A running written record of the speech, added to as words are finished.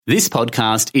This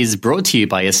podcast is brought to you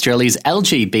by Australia's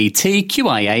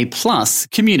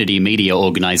LGBTQIA+ community media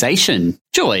organisation,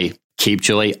 Joy. Keep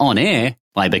Joy on air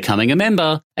by becoming a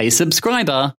member, a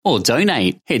subscriber, or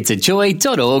donate. Head to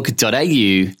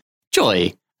joy.org.au.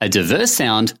 Joy, a diverse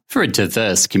sound for a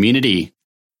diverse community.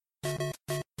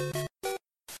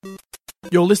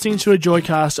 You're listening to a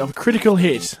Joycast of Critical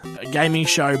Hit, a gaming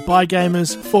show by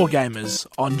gamers for gamers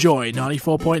on Joy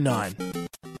 94.9.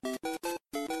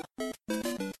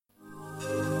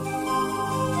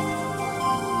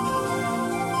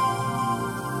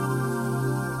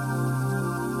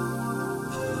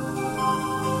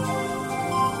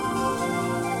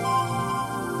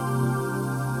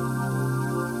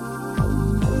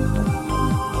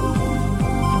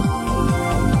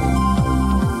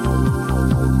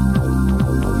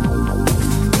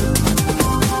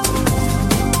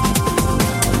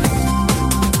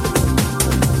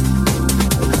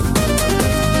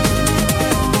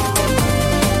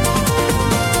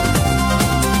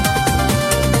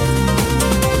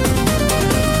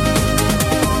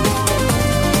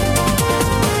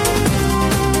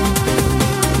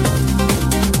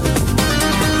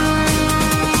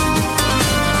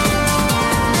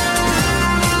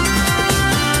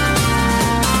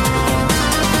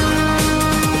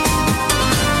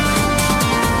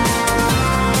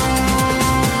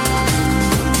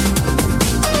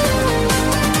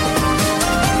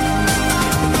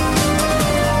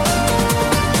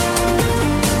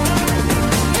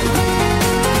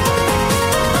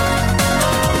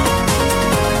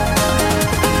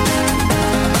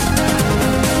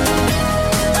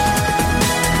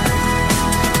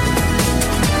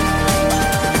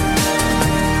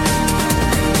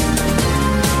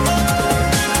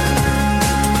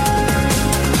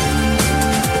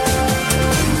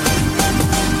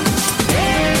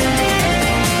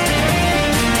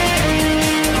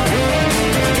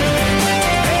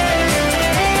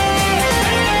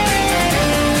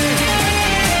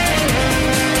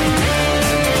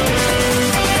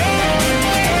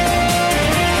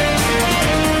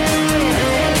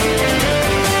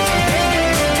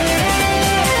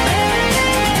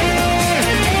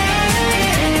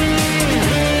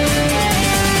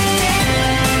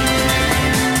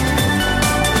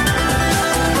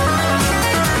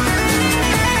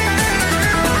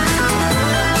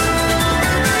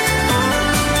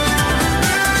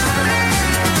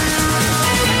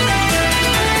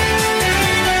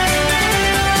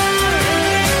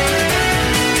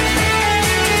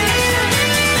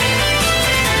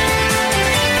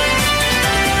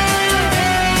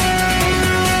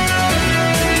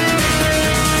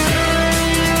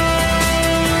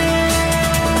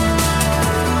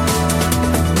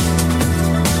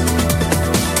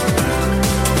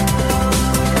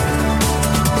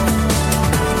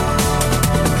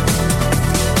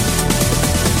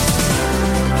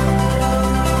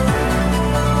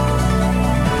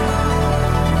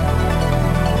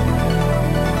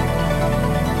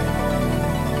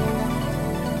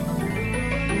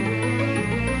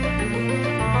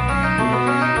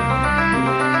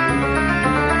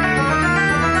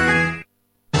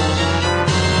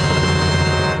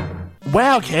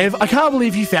 Wow, Kev, I can't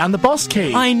believe you found the boss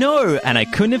key. I know, and I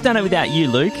couldn't have done it without you,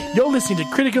 Luke. You're listening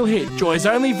to Critical Hit, Joy's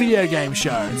only video game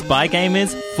show. It's by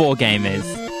gamers, for gamers.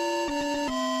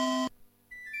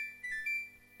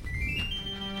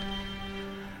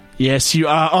 Yes, you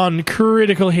are on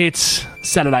Critical Hit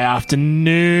Saturday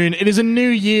afternoon. It is a new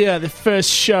year, the first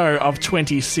show of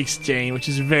 2016, which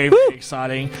is very, very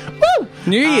exciting. Woo!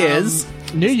 New Year's.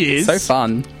 New Year's. So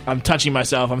fun. I'm touching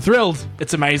myself. I'm thrilled.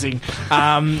 It's amazing.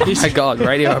 My God,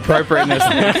 radio appropriateness.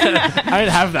 I don't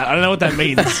have that. I don't know what that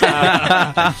means.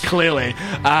 Clearly.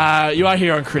 You are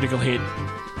here on Critical Hit.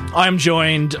 I'm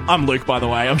Luke, by the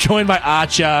way. I'm joined by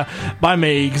Archer, by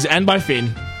Meegs, and by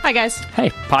Finn. Hi, guys. Hey,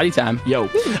 party time. Yo.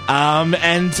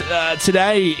 And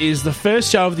today is the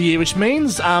first show of the year, which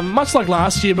means, much like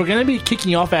last year, we're going to be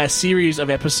kicking off our series of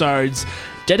episodes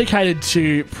dedicated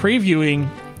to previewing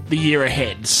the year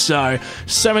ahead. So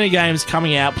many games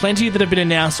coming out, plenty that have been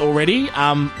announced already,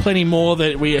 plenty more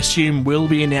that we assume will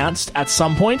be announced at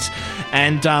some point,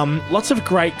 and lots of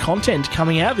great content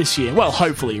coming out this year. Well,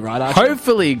 hopefully, right, Archie?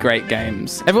 Hopefully great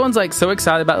games. Everyone's like so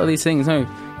excited about all these things.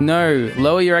 No,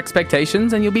 lower your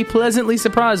expectations and you'll be pleasantly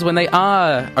surprised when they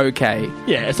are okay.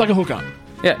 Yeah, it's like a hookup.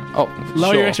 Yeah. Oh,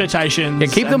 Lower sure. your expectations. Yeah,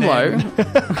 keep them low.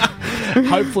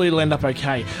 Hopefully it'll end up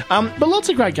okay. But lots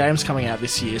of great games coming out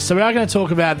this year, so we are going to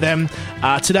talk about them.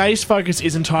 Today's focus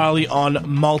is entirely on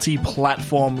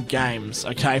multi-platform games,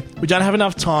 okay? We don't have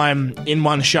enough time in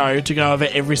one show to go over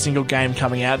every single game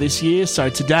coming out this year, so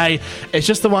today it's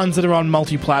just the ones that are on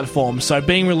multi-platform, so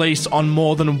being released on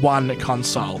more than one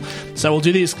console. So we'll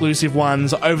do the exclusive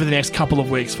ones over the next couple of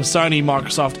weeks for Sony,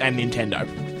 Microsoft, and Nintendo.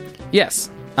 Yes.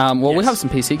 We Yes. have some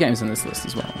PC games on this list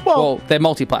as well. Well- They're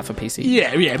multi-plat for PC.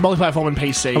 Yeah, multi-platform and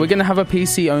PC. Are we going to have a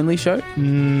PC-only show?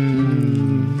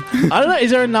 I don't know,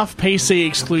 is there enough PC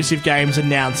exclusive games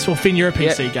announced? Well, Finn, you're a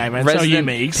PC gamer, and so are you, Resident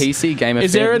Meegs. PC gamer.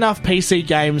 Is there Finn. enough PC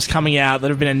games coming out that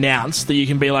have been announced that you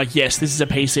can be like, yes, this is a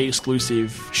PC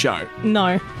exclusive show?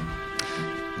 No.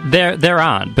 There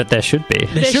aren't, but there should be.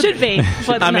 There should be.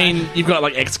 But I no. mean, you've got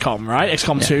like XCOM, right?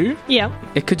 XCOM 2? Yeah.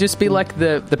 It could just be like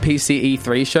the PC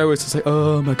E3 show where it's just like,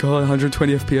 oh my god,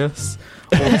 120 FPS.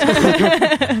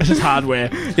 It's just hardware.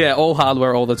 Yeah, all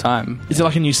hardware all the time. Is there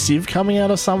like a new Civ coming out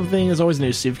or something? There's always a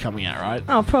new Civ coming out, right?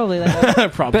 Oh, probably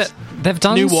that. Props. But they've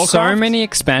done New so Warcraft? many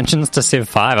expansions to Civ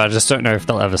 5, I just don't know if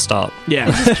they'll ever stop. Yeah.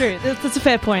 It's true. That's a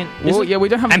fair point. Well, yeah, we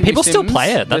don't have And new people still Sims.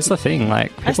 play it, that's the thing.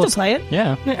 Like, I still people- play it.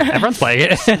 Yeah, everyone's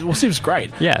playing it. Well, Civ's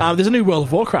great. Yeah. There's a new World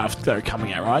of Warcraft, though,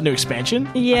 coming out, right? New expansion?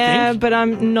 I Yeah, think. but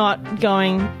I'm not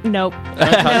going. Nope.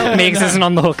 Meigs isn't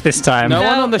on the hook this time. No No.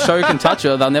 one on the show can touch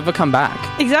her. They'll never come back.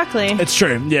 Exactly. It's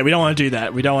true. Yeah, we don't want to do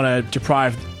that. We don't want to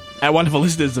deprive our wonderful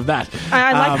listeners of that.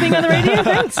 I like being on the radio.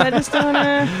 Thanks. I just don't want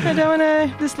to. I don't want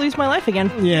to just lose my life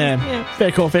again. Yeah. Yeah.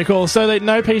 Fair call. So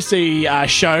no PC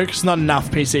show, because not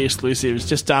enough PC exclusives.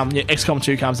 Just XCOM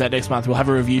 2 comes out next month. We'll have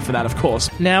a review for that, of course.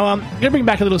 Now, I'm going to bring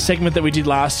back a little segment that we did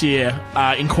last year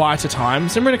in quieter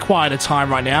times. And we're in a quieter time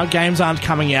right now. Games aren't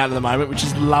coming out at the moment, which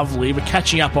is lovely. We're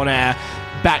catching up on our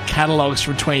back catalogues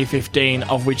from 2015,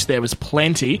 of which there was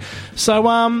plenty. So,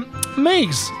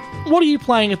 Meigs, what are you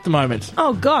playing at the moment?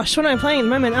 Oh gosh, what am I playing at the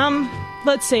moment?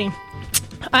 Let's see.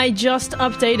 I just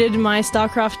updated my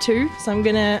StarCraft 2, so I'm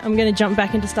gonna jump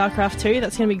back into StarCraft 2.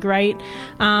 That's gonna be great.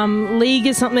 League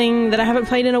is something that I haven't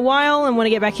played in a while and want to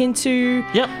get back into.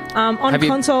 Yep. On Have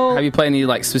console. you played any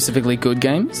like specifically good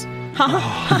games?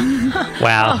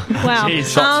 Wow. Wow.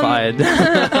 Jeez. Shots fired.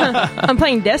 I'm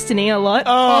playing Destiny a lot.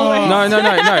 Oh.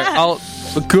 No.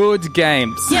 Good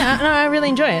games. Yeah, no, I really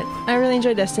enjoy it. I really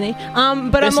enjoy Destiny.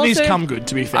 But Destiny's I'm also come good,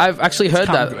 to be fair. I've actually heard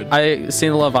come that. good. I've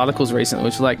seen a lot of articles recently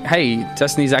which are like, hey,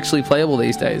 Destiny's actually playable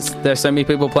these days. There's so many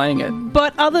people playing it.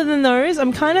 But other than those,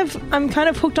 I'm kind of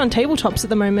hooked on tabletops at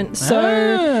the moment. So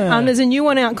there's a new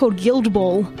one out called Guild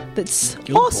Ball that's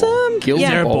Guild Ball. awesome. Guild Is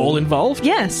there a Ball. ball involved?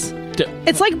 Yes. D-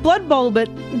 It's like Blood Bowl, but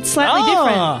it's slightly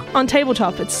Ah. different on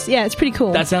tabletop. It's pretty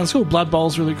cool. That sounds cool. Blood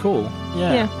Bowl's really cool.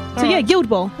 Yeah. yeah. So yeah, Guild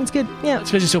Ball. That's good. Yeah.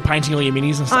 It's because you're still painting all your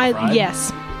minis and stuff, right?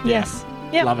 Yes.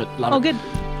 Yeah. Love it. Oh, good.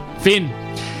 Finn,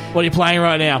 what are you playing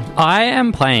right now? I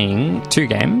am playing 2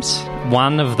 games.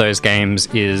 One of those games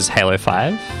is Halo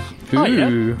 5. Oh, yeah.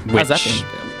 Ooh, how's that Which- been?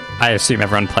 I assume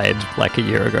everyone played like a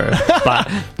year ago. But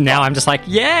now I'm just like,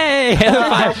 yay! Halo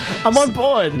 5! I'm on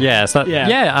board. Yeah, so, Yeah.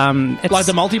 it's Like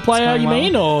the multiplayer, going you well.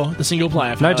 mean, or the single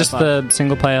player? for No, Halo just 5? the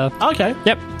single player. Okay.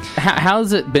 Yep.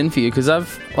 How's it been for you? Because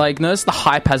I've noticed the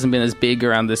hype hasn't been as big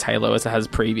around this Halo as it has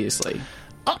previously.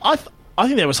 I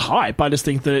think there was hype. I just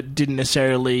think that it didn't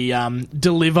necessarily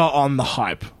deliver on the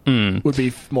hype, would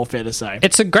be more fair to say.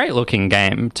 It's a great looking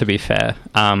game, to be fair.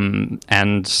 And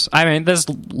I mean,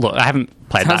 I haven't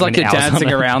played Sounds that like many you're hours on dancing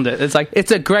it. around it. It's like,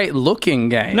 it's a great looking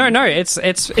game. No, it's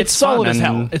solid fun as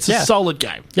hell. and- It's yeah. a solid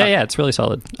game. Yeah, it's really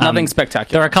solid. Nothing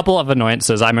spectacular. There are a couple of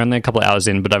annoyances. I'm only a couple of hours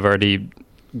in, but I've already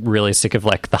really sick of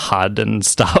like the HUD and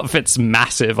stuff. It's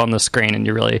massive on the screen, and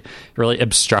you really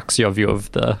obstructs your view of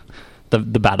the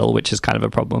battle, which is kind of a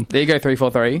problem. There you go,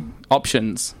 343.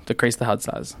 Options. Decrease the HUD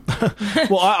size.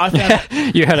 Well, I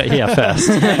found You heard it here first.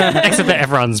 Except that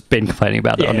everyone's been complaining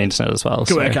about it on the internet as well.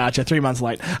 Good work, Archer. 3 months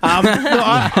late.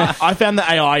 I found the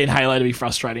AI in Halo to be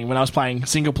frustrating. When I was playing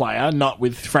single player, not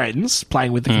with friends,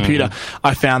 playing with the computer,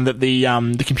 I found that the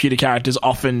computer characters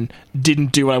often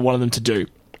didn't do what I wanted them to do.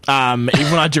 Even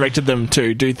when I directed them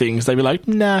to do things, they'd be like,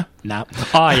 nah.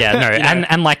 Oh yeah, no,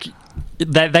 and like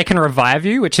they can revive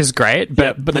you, which is great, but,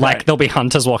 Yeah, but they like don't. there'll be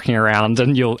hunters walking around,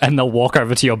 and they'll walk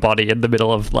over to your body in the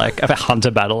middle of like a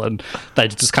hunter battle, and they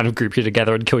just kind of group you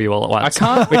together and kill you all at once.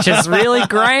 Which is really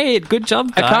great. Good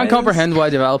job, guys. I can't comprehend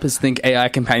why developers think AI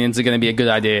companions are going to be a good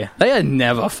idea. They are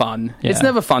never fun. Yeah. It's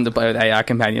never fun to play with AI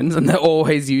companions, and they're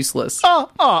always useless.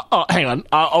 Oh, hang on.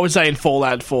 I would say in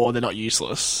Fallout 4, they're not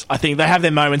useless. I think they have their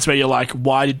moments where you're like,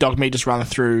 why did Dogmeat just run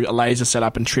through a laser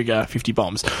setup and trigger 50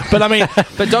 bombs? But I mean,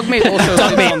 But Dogmeat also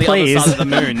lives on the please. other side of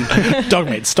the moon. Dog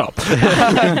meat, stop.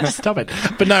 Stop it.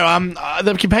 But no,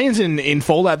 the companions in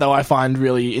Fallout, though, I find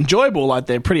really enjoyable. Like,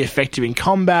 they're pretty effective in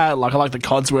combat. Like, I like the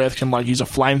Codsworth can, like, use a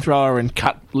flamethrower and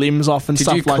cut limbs off and Did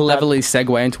stuff you like cleverly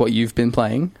segue into what you've been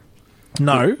playing? that.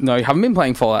 No. No, you haven't been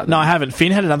playing Fallout. No, I haven't.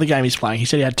 Finn had another game he's playing. He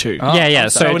said he had 2. Oh. Yeah. we're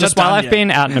So not just done while I've yet.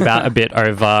 been out and about a bit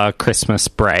over Christmas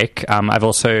break, I've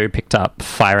also picked up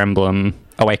Fire Emblem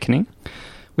Awakening,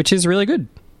 which is really good.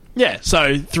 Yeah,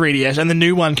 so 3DS. And the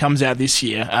new one comes out this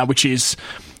year, which is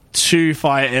 2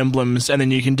 Fire Emblems, and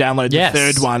then you can download Yes. the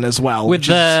third one as well, With which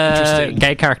is the interesting.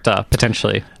 gay character,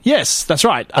 potentially. Yes, that's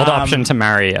right. Or the option to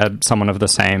marry someone of the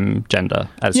same gender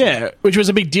as you. Yeah, which was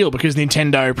a big deal because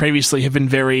Nintendo previously have been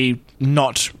very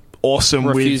not awesome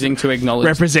refusing with to acknowledge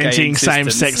representing gay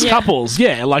same-sex existence. couples.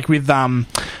 Yeah, like with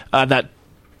that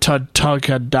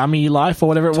Tokadami Life or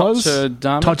whatever it was.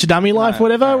 Tochidami Life, No,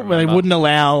 whatever, I where they remember. wouldn't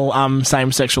allow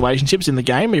same-sex relationships in the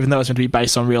game, even though it's meant to be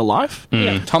based on real life.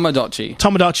 Tomodachi.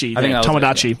 Tomodachi, I think that was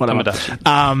Tomodachi, it, whatever.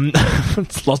 Tomodachi.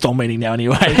 It's lost all meaning now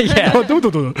anyway. Yeah. Now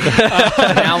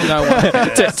no one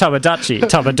cares. Tomodachi.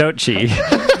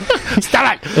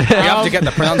 Stop it! You have to get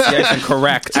the pronunciation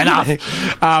correct.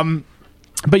 Enough.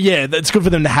 But yeah, it's good for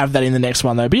them to have that in the next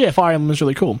one, though. But yeah, Fire Emblem is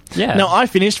really cool. Yeah. Now, I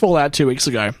finished Fallout 2 weeks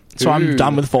ago, so I'm Ooh.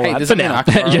 done with Fallout Hey, does for it mean now. I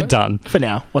can borrow You're it? done. For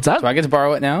now. What's that? Do I get to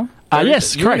borrow it now?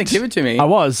 Yes, You're correct. going to give it to me. I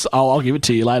was. I'll give it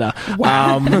to you later.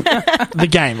 The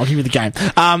game. I'll give you the game.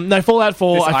 No, Fallout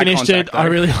 4, This I eye finished it. contact, I though.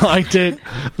 really liked it.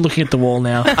 Looking at the wall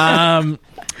now.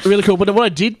 Really cool. But what I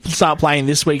did start playing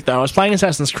this week, though, I was playing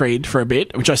Assassin's Creed for a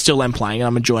bit, which I still am playing, and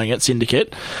I'm enjoying it,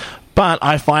 Syndicate. But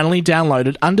I finally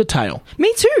downloaded Undertale.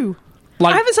 Me too.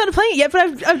 Like, I haven't started playing it yet, but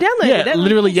I've downloaded yeah, it.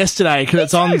 literally yesterday because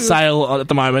it's on too. sale at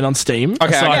the moment on Steam.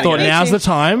 Okay, so I I get thought it. now's Me the too.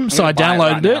 time. So I gonna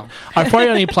buy it downloaded right it. now. I've probably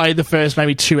only played the first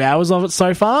maybe 2 hours of it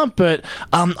so far, but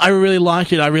I really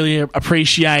like it. I really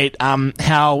appreciate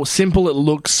how simple it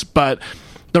looks, but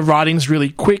the writing's really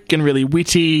quick and really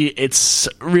witty. It's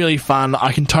really fun.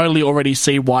 I can totally already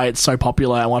see why it's so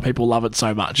popular and why people love it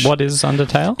so much. What is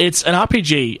Undertale? It's an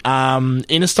RPG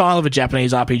in a style of a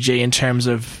Japanese RPG in terms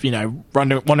of,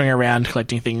 wandering around,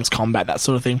 collecting things, combat, that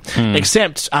sort of thing.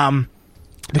 Except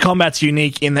the combat's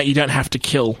unique in that you don't have to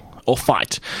kill or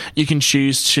fight. You can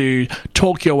choose to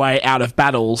talk your way out of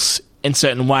battles in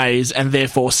certain ways and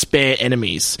therefore spare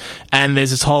enemies. And there's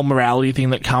this whole morality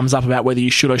thing that comes up about whether you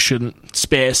should or shouldn't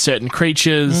spare certain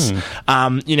creatures.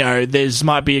 There's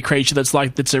might be a creature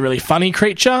that's a really funny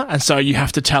creature, and so you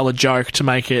have to tell a joke to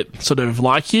make it sort of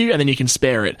like you, and then you can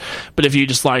spare it. But if you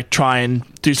just try and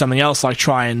do something else,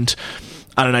 try and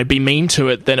be mean to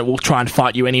it, then it will try and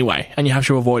fight you anyway, and you have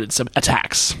to avoid its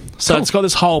attacks. So It's got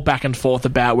this whole back and forth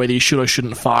about whether you should or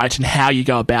shouldn't fight and how you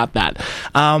go about that.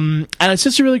 And it's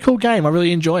just a really cool game. I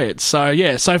really enjoy it. So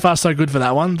yeah, so far so good for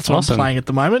that one. That's what Awesome. I'm playing at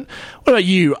the moment. What about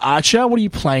you, Archer? What are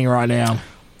you playing right now?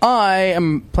 I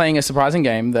am playing a surprising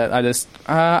game that I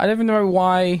don't even know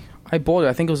why I bought it.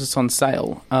 I think it was just on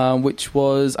sale, which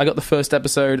was I got the first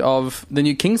episode of the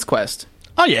new King's Quest.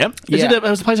 Oh yeah, Yeah. It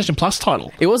was a PlayStation Plus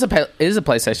title. It is a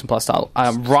PlayStation Plus title.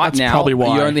 Right That's now, probably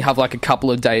why. you only have a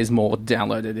couple of days more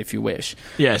downloaded if you wish.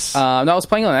 Yes, No, I was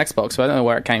playing on Xbox, so I don't know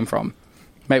where it came from.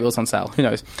 Maybe it was on sale. Who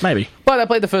knows? maybe. But I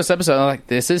played the first episode, and I'm like,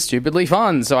 this is stupidly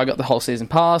fun. So I got the whole season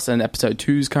pass, and episode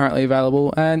 2 is currently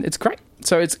available, and it's great.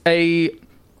 So it's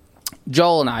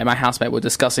Joel and I, my housemate, were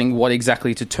discussing what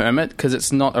exactly to term it, because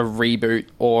it's not a reboot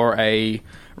or a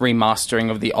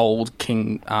remastering of the old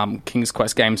King's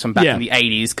Quest games from back Yeah. in the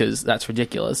 80s, because that's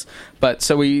ridiculous. But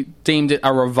so we deemed it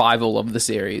a revival of the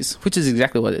series, which is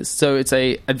exactly what it is. So it's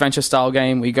a adventure style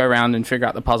game where you go around and figure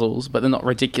out the puzzles, but they're not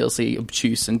ridiculously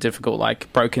obtuse and difficult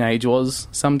like Broken Age was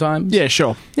sometimes. Yeah,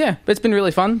 sure. Yeah, but it's been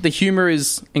really fun. The humor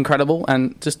is incredible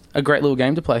and just a great little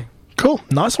game to play. Cool,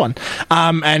 nice one.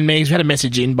 And Meegs, we had a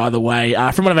message in, by the way,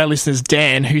 from one of our listeners,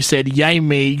 Dan, who said, "Yay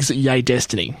Meegs, yay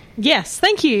Destiny." Yes,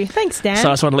 thank you. Thanks, Dan. So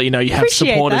I just want to let you know you have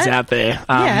Appreciate supporters that. out there.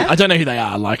 Yeah. I don't know who they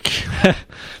are.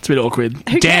 It's a bit awkward.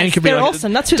 Who Dan cares? could be They're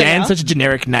awesome. That's who they Dan's are. such a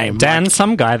generic name. Dan,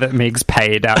 some guy that Migs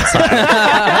paid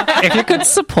outside. If you could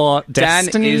support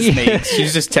Destiny. Dan is me.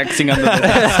 She's just texting under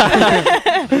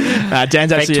the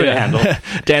Dan's actually Twitter handle.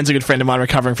 Dan's a good friend of mine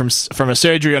recovering from a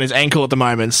surgery on his ankle at the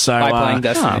moment. So by playing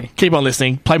Destiny. keep on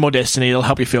listening. Play more Destiny. It'll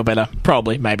help you feel better.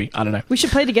 Probably, maybe. I don't know. we should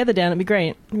play together, Dan. It'd be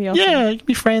great. It'd be awesome. Yeah, you can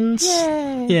be friends.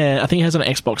 Yay. Yeah, I think it has it on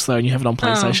Xbox though, and you have it on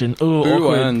PlayStation. Ooh,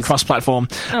 awkward. earns? Cross-platform.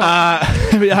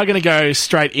 We are going to go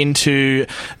straight into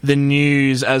the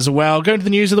news as well. Go into the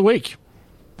news of the week.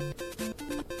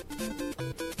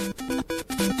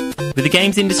 With the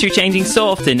games industry changing so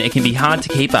often, it can be hard to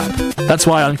keep up. That's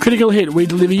why on Critical Hit we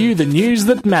deliver you the news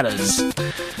that matters.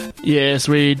 Yes,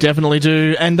 we definitely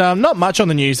do. And not much on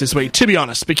the news this week, to be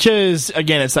honest, because,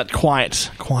 again, it's that quiet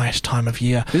time of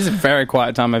year. This is a very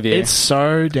quiet time of year. It's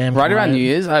so damn right quiet. around New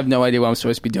Year's, I have no idea what I'm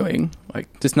supposed to be doing.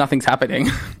 Like, just nothing's happening.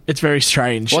 It's very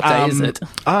strange. What day is it?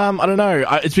 I don't know.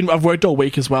 I've worked all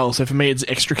week as well, so for me it's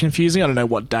extra confusing. I don't know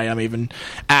what day I'm even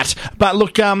at. But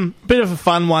look, bit of a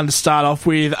fun one to start off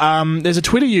with. There's a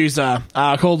Twitter user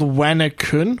called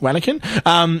Wanakin,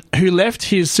 who left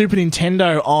his Super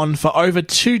Nintendo on for over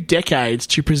 2 decades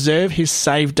to preserve his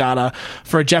save data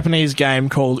for a Japanese game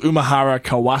called Umahara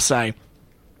Kawase.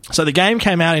 So the game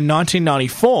came out in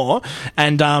 1994,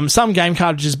 and some game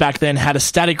cartridges back then had a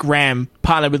static RAM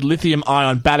partnered with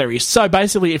lithium-ion batteries. So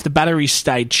basically, if the batteries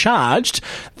stayed charged,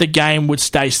 the game would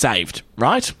stay saved,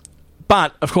 right?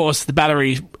 But, of course, the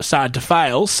battery started to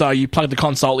fail, so you plug the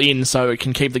console in so it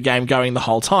can keep the game going the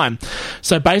whole time.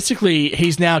 So basically,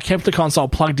 he's now kept the console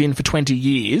plugged in for 20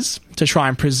 years to try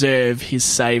and preserve his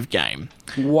save game.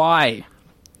 Why?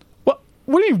 What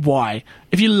do you mean, why?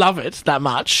 If you love it that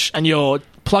much and you're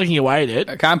plugging away at it.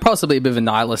 Okay, I'm possibly a bit of a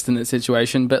nihilist in this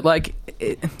situation, but like,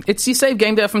 it's your save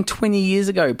game data from 20 years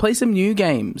ago. Play some new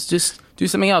games. Just do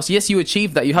something else. Yes, you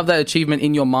achieved that. You have that achievement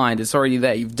in your mind. It's already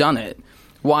there. You've done it.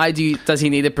 Why does he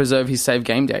need to preserve his save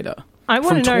game data?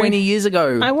 From 20 years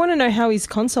ago. I want to know how his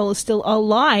console is still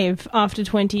alive after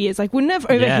 20 years. Like, wouldn't it have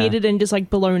overheated and just like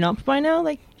blown up by now?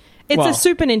 Like, it's a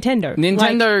Super Nintendo.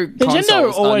 Nintendo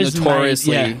consoles always are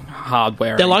notoriously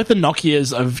hardware. They're like the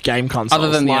Nokias of game consoles.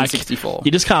 Other than the like, N64.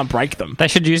 You just can't break them. They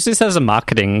should use this as a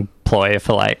marketing ploy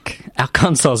for, like, our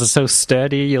consoles are so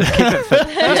sturdy, you'll keep it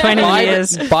for 20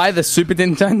 years. Buy the Super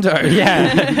Nintendo.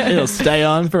 Yeah. It'll stay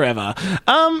on forever.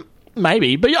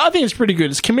 Maybe. But I think it's pretty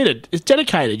good. It's committed. It's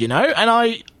dedicated, you know?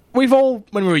 And we've all,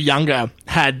 when we were younger,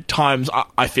 had times,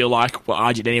 I feel like, well,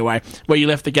 I did anyway, where you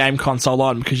left the game console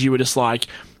on because you were just like,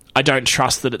 I don't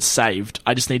trust that it's saved.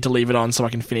 I just need to leave it on so I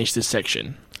can finish this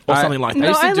section. Or something like that. I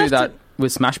used to do that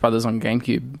with Smash Brothers on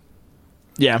GameCube.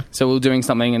 Yeah. So we were doing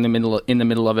something in the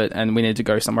middle of it, and we needed to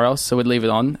go somewhere else, so we'd leave it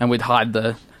on, and we'd hide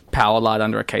the power light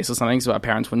under a case or something so our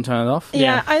parents wouldn't turn it off.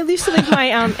 Yeah, I used to leave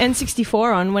my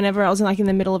N64 on whenever I was in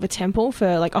the middle of a temple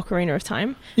for like Ocarina of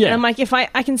Time. Yeah. And I'm like, if I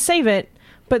can save it,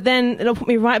 but then it'll put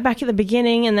me right back at the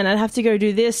beginning, and then I'd have to go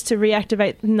do this to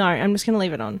reactivate. No, I'm just going to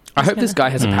leave it on. I hope this guy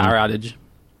has a power outage.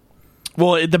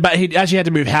 Well, he actually had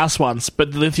to move house once,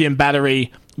 but the lithium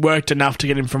battery worked enough to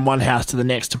get him from one house to the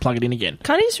next to plug it in again.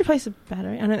 Can't he just replace the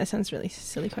battery? I know that sounds really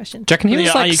silly question. Do you reckon he was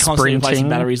Are like you constantly replacing sprinting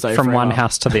batteries, though, from forever? one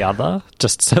house to the other?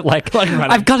 Just so, like running.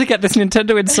 I've got to get this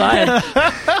Nintendo inside.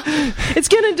 It's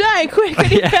going to die quick. I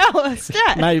need power.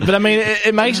 Stat. Maybe, but I mean,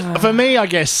 it makes, for me, I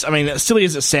guess, I mean, as silly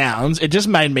as it sounds, it just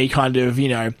made me kind of,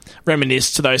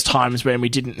 reminisce to those times when we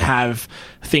didn't have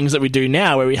things that we do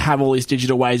now, where we have all these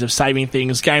digital ways of saving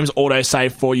things. Games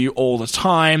auto-save for you all the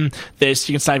time. You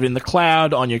can save it in the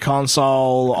cloud, on your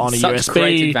console, on a Such USB.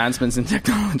 great advancements in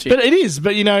technology. But it is.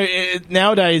 But,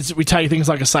 nowadays we take things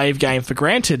like a save game for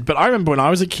granted. But I remember when I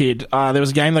was a kid, there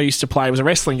was a game they used to play. It was a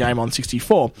wrestling game on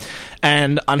 64.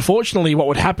 And unfortunately, what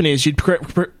would happen is you'd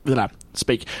progress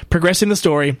in the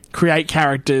story, create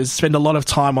characters, spend a lot of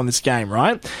time on this game,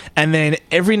 right? And then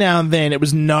every now and then it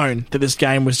was known that this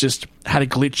game was just had a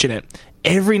glitch in it.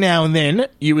 Every now and then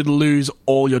you would lose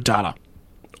all your data.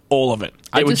 All of it.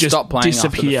 I It would just stopped playing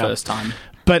disappear. after the first time.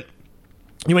 But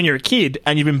when you're a kid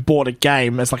and you've been bought a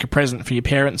game as like a present for your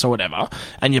parents or whatever,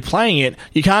 and you're playing it,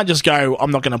 you can't just go,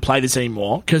 I'm not going to play this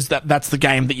anymore, because that's the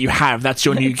game that you have. That's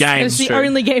your new game. It's the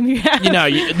only game you have.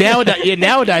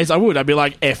 Nowadays I'd be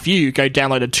like, F you, go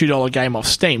download a $2 game off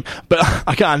Steam. But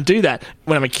I can't do that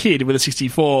when I'm a kid with a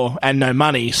 64 and no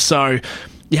money. So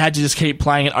you had to just keep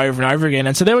playing it over and over again.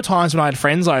 And so there were times when I had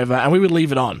friends over and we would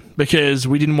leave it on because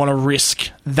we didn't want to risk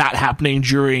that happening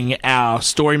during our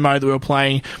story mode that we were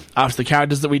playing. After the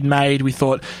characters that we'd made, we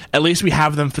thought, at least we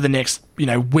have them for the next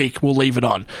week, we'll leave it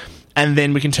on. And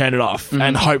then we can turn it off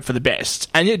and hope for the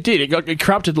best. And it did. It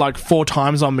corrupted like 4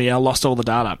 times on me. I lost all the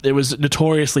data. It was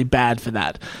notoriously bad for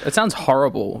that. It sounds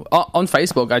horrible. On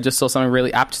Facebook, I just saw something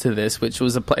really apt to this, which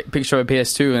was a picture of a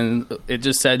PS2, and it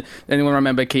just said, anyone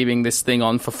remember keeping this thing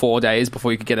on for 4 days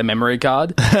before you could get a memory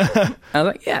card? And I was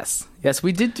like, yes,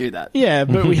 we did do that. Yeah,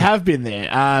 but we have been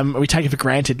there. We take it for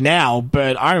granted now,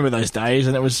 but I remember those days,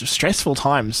 and it was stressful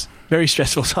times. Very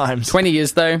stressful times. 20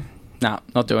 years, though? Nah,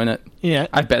 not doing it. Yeah.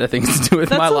 I have better things to do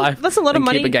with my life. That's a lot of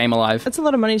money. Keep a game alive. That's a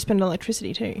lot of money to spend on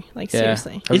electricity too. Like,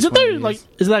 seriously. Is it though? Like,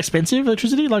 is it that expensive,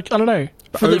 electricity? Like, I don't know.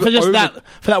 For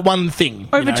that one thing.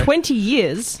 Over 20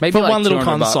 years. Maybe for like one little $200.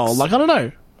 console. Like, I don't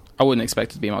know. I wouldn't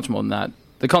expect it to be much more than that.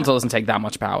 The console doesn't take that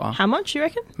much power. How much, you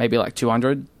reckon? Maybe like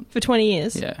 200. For 20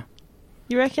 years? Yeah.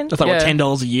 You reckon? That's like what,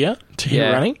 $10 a year to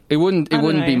hit running. It wouldn't be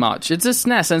know. much. It's a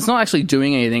SNES, and it's not actually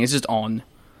doing anything. It's just on.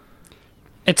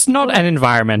 It's not an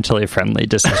environmentally friendly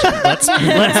decision. Let's be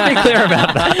clear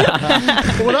about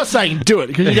that. Well, we're not saying do it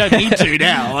because you don't need to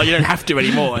now. Like, you don't have to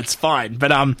anymore. It's fine. But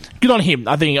good on him.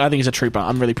 I think he's a trooper.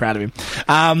 I'm really proud of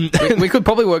him. We could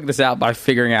probably work this out by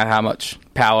figuring out how much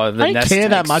power the I don't Nest care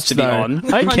that takes much to be though. on. I don't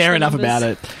Crunch care the enough numbers. about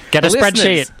it. Get a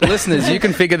spreadsheet. Listeners, you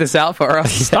can figure this out for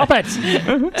us. Stop it.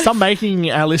 Stop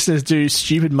making our listeners do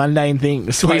stupid, mundane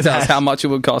things. Please ask how much it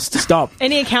would cost. Stop.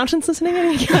 Any accountants listening?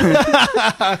 Any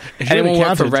accountants? Anyone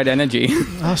work for Red Energy?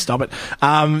 Oh, stop it.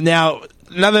 Now,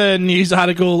 another news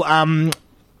article.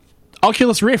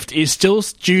 Oculus Rift is still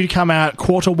due to come out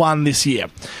Q1 this year,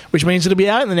 which means it'll be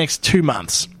out in the next 2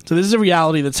 months. So this is a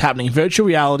reality that's happening. Virtual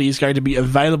reality is going to be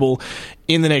available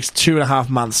in the next 2.5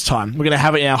 months' time. We're going to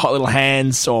have it in our hot little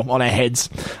hands or on our heads.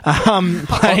 Hot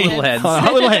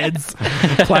little heads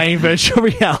playing virtual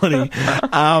reality.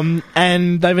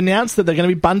 And they've announced that they're going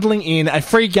to be bundling in a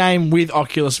free game with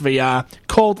Oculus VR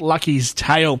called Lucky's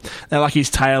Tale. Now, Lucky's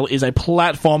Tale is a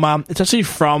platformer. It's actually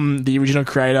from the original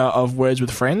creator of Words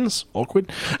with Friends.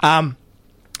 Awkward.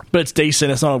 But it's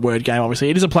decent. It's not a word game, obviously.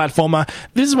 It is a platformer.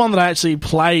 This is one that I actually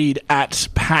played at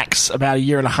PAX about 1.5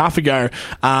 years ago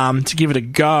to give it a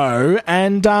go.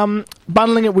 And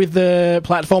bundling it with the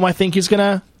platform, I think, is going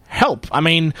to help. I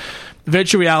mean,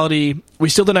 virtual reality, we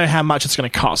still don't know how much it's going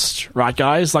to cost, right,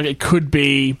 guys? Like, it could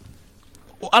be...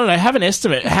 I don't know. Have an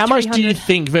estimate. How much do you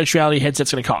think virtual reality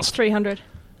headset's going to cost? 300.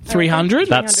 300?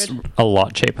 That's a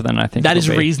lot cheaper than I think. That is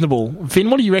it'll be. reasonable. Finn,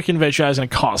 what do you reckon virtual reality is going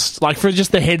to cost? Like, for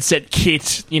just the headset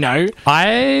kit, you know?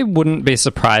 I wouldn't be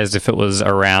surprised if it was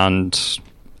around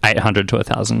 800 to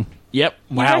 1,000. Yep.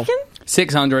 You Wow. reckon?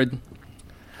 600.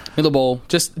 Middle ball.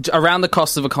 Just around the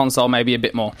cost of a console, maybe a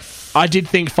bit more. I did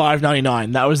think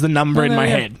 $599. That was the number in my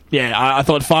head. Yeah, I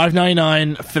thought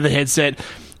 $599 for the headset.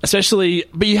 Especially,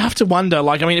 but you have to wonder,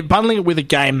 like, I mean, bundling it with a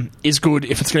game is good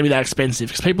if it's going to be that expensive,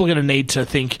 because people are going to need to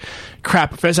think,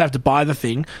 crap, first I have to buy the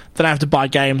thing, then I have to buy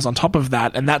games on top of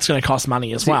that, and that's going to cost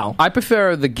money as well. I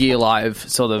prefer the Gear Live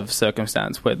sort of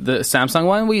circumstance, where the Samsung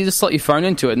one, where you just slot your phone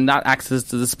into it, and that acts as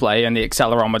the display and the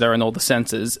accelerometer and all the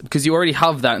sensors, because you already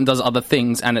have that and does other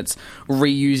things, and it's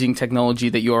reusing technology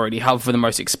that you already have for the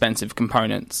most expensive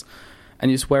components. And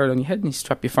you just wear it on your head, and you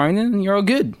strap your phone in, and you're all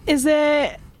good. Is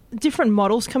there different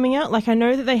models coming out? Like, I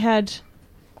know that they had...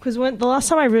 Because the last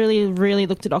time I really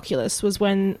looked at Oculus was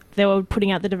when they were putting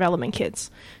out the development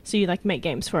kits. So you, like, make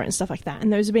games for it and stuff like that.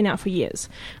 And those have been out for years.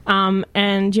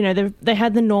 And, you know, they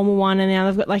had the normal one, and now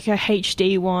they've got, like, a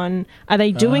HD one. Are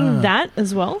they doing that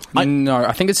as well? No,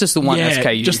 I think it's just the one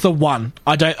SKU. Just the one.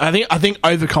 I think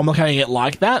overcomplicating it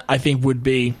like that, I think, would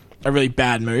be a really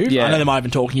bad move. Yeah. I know they might have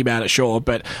been talking about it, sure,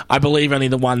 but I believe only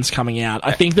the one's coming out.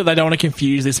 I think that they don't want to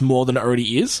confuse this more than it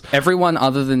already is. Everyone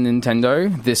other than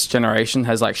Nintendo this generation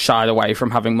has like shied away from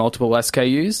having multiple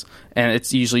SKUs, and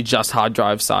it's usually just hard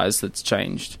drive size that's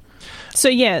changed. So,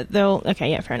 yeah, they'll... Okay,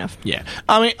 yeah, fair enough. Yeah,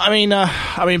 I mean,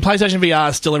 PlayStation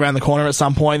VR is still around the corner at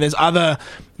some point. There's other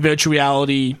virtual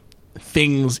reality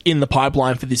things in the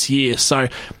pipeline for this year. So,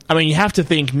 I mean, you have to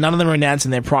think none of them are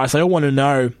announcing their price. They all want to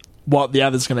know what the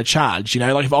other's going to charge. You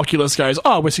know, like if Oculus goes,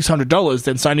 oh, we're $600,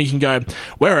 then Sony can go,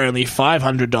 we're only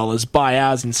 $500, buy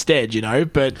ours instead, you know?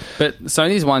 But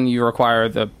Sony's one, you require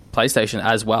the PlayStation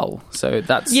as well. So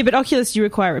that's... Yeah, but Oculus, you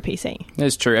require a PC.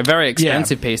 That's true. A very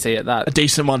expensive PC at that. a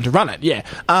decent one to run it, yeah.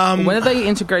 When are they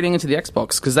integrating into the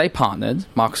Xbox? Because they partnered,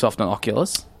 Microsoft and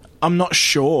Oculus. I'm not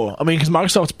sure. I mean, because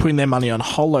Microsoft's putting their money on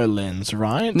HoloLens,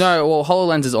 right? No, well,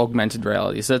 HoloLens is augmented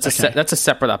reality, so that's that's a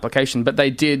separate application. But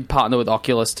they did partner with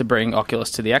Oculus to bring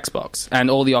Oculus to the Xbox, and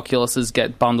all the Oculuses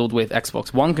get bundled with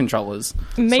Xbox One controllers.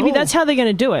 Maybe that's how they're going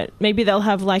to do it. Maybe they'll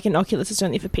have like an Oculus that's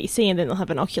only for PC, and then they'll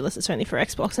have an Oculus that's only for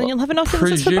Xbox, and you'll have an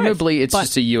Oculus that's for both. Presumably, it's But-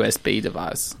 just a USB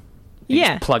device.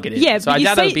 Yeah, Just plug it in. Yeah, so but I you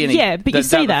doubt say, it would be any. yeah, but you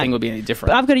say the that. thing would be any different.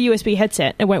 But I've got a USB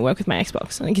headset. It won't work with my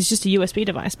Xbox. I think it's just a USB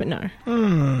device, but no.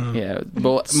 Yeah,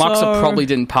 well, Microsoft probably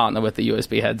didn't partner with the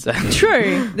USB headset.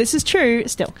 True. This is true.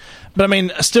 Still, But I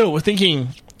mean, still, we're thinking,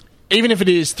 even if it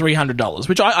is $300,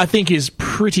 which I think is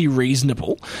pretty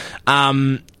reasonable,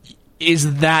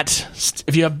 is that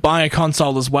if you're buying a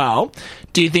console as well,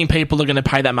 do you think people are going to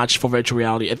pay that much for virtual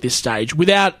reality at this stage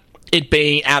without it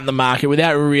being out in the market,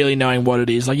 without really knowing what it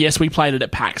is? Like, yes, we played it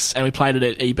at PAX and we played it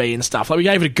at EB and stuff. Like, we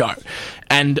gave it a go.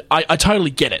 And I totally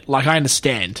get it. Like, I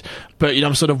understand. But, you know,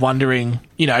 I'm sort of wondering,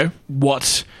 you know,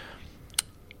 what...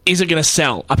 Is it going to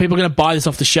sell? Are people going to buy this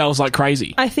off the shelves like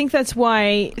crazy? I think that's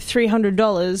why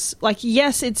 $300. Like,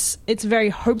 yes, it's very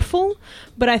hopeful,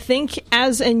 but I think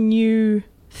as a new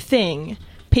thing,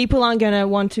 people aren't going to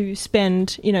want to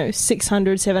spend, $600,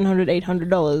 $700,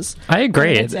 $800. I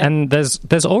agree, That's it. and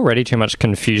there's already too much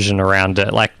confusion around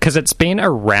it, because it's been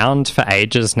around for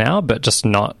ages now, but just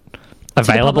not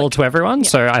available to everyone. Yeah.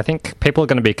 So I think people are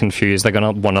going to be confused. They're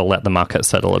going to want to let the market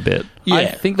settle a bit. I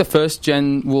think the first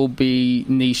gen will be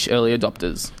niche early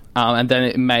adopters, and then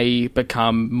it may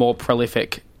become more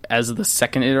prolific as the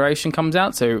second iteration comes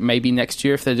out. So maybe next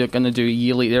year, if they're going to do a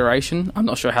yearly iteration, I'm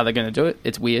not sure how they're going to do it.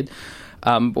 It's weird.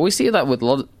 But we see that with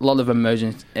a lot of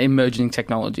emerging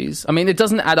technologies. I mean, it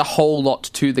doesn't add a whole lot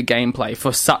to the gameplay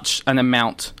for such an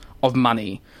amount of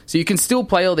money. So you can still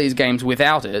play all these games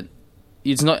without it.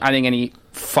 It's not adding any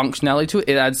functionality to it.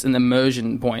 It adds an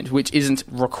immersion point, which isn't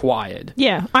required.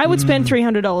 Yeah, I would spend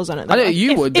 $300 on it. Though. I know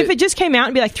you would. If it just came out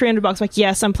and be like $300, like,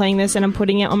 yes, I'm playing this and I'm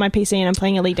putting it on my PC and I'm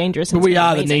playing Elite Dangerous. And But we it's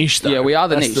are the amazing. niche, though. Yeah, we are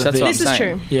the niche. That's thing. what This I'm is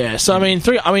saying. true. Yeah,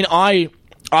 so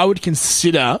I would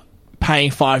consider paying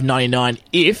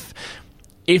 $5.99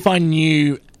 if I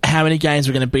knew how many games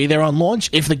were going to be there on launch,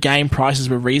 if the game prices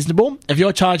were reasonable. If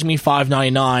you're charging me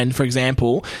 $5.99, for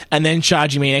example, and then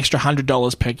charging me an extra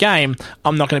 $100 per game,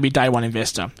 I'm not going to be day one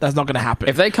investor. That's not going to happen.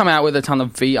 If they come out with a ton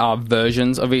of VR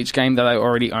versions of each game that I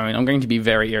already own, I'm going to be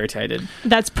very irritated.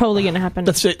 That's probably going to happen.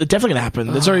 That's definitely going to happen.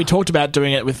 There's already talked about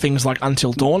doing it with things like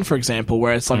Until Dawn, for example,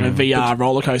 where it's like a VR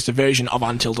roller coaster version of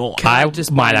Until Dawn. I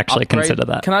just might buy an actually upgrade? consider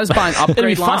that. Can I just buy an be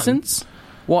upgrade fun. license?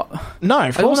 What? No,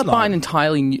 of I don't course want to buy not. an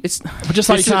entirely new... It's But just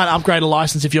like you this is- can't upgrade a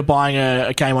license if you're buying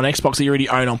a game on Xbox that you already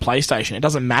own on PlayStation. It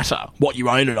doesn't matter what you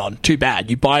own it on. Too bad.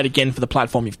 You buy it again for the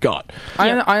platform you've got. I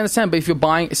understand, but if you're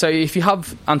buying... So if you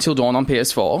have Until Dawn on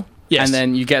PS4, Yes. and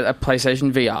then you get a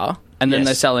PlayStation VR, and then Yes.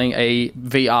 they're selling a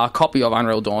VR copy of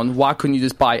Unreal Dawn, why couldn't you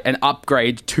just buy an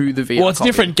upgrade to the VR Well, it's copy?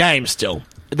 different games still.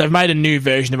 They've made a new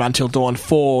version of Until Dawn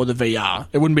for the VR.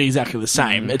 It wouldn't be exactly the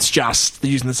same. It's just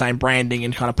they're using the same branding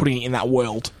and kind of putting it in that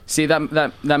world. See,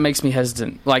 that makes me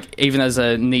hesitant. Like, even as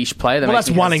a niche player, Well, makes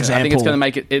that's me one hesitant. I think it's example.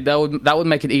 going to make it that would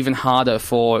make it even harder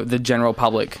for the general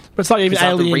public. But it's like even Because I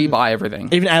have to Alien, rebuy everything.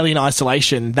 even Alien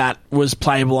Isolation, that was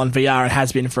playable on VR and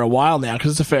has been for a while now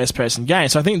because it's a first-person game.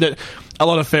 So I think that a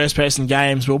lot of first-person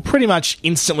games will pretty much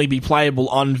instantly be playable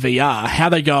on VR. How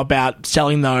they go about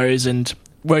selling those and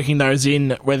working those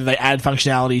in, whether they add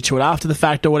functionality to it after the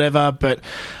fact or whatever. But,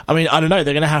 I mean, I don't know.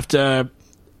 They're going to have to...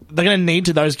 They're going to need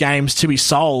those games to be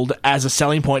sold as a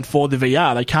selling point for the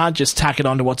VR. They can't just tack it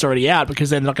onto what's already out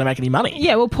because they're not going to make any money.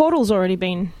 Yeah, well, Portal's already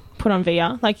been put on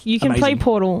VR. Like, you can play Amazing.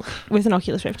 Portal with an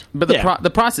Oculus Rift. But the, Yeah.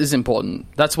 the price is important.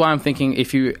 That's why I'm thinking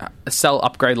if you sell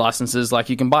upgrade licenses,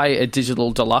 like you can buy a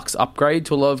digital deluxe upgrade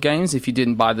to a lot of games. If you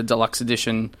didn't buy the deluxe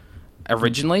edition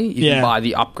originally, you Yeah. can buy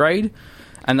the upgrade.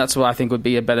 And that's what I think would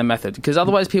be a better method. Because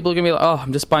otherwise people are going to be like, oh,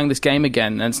 I'm just buying this game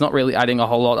again. And it's not really adding a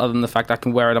whole lot other than the fact I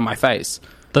can wear it on my face.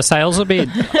 The sales will be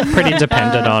pretty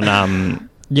dependent on,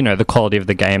 the quality of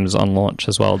the games on launch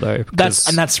as well, though.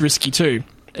 That's risky too.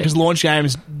 Because launch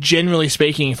games, generally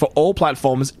speaking, for all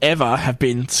platforms ever, have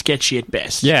been sketchy at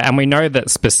best. Yeah, and we know that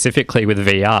specifically with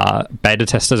VR, beta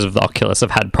testers of the Oculus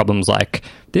have had problems like,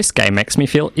 this game makes me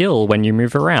feel ill when you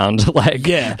move around.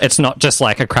 Yeah. It's not just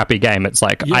like a crappy game. It's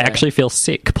like, Yeah. I actually feel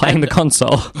sick playing the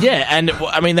console. Yeah, and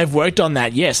I mean they've worked on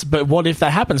that, yes. But what if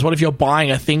that happens? What if you're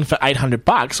buying a thing for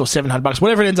 $800 or $700,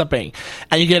 whatever it ends up being,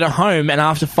 and you get it home, and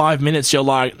after 5 minutes you're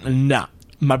like, nah.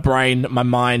 My brain, my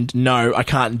mind, no, I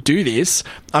can't do this.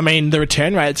 I mean, the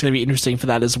return rate's going to be interesting for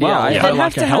that as well. Yeah, for They'd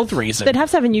like a health reason. They'd have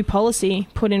to have a new policy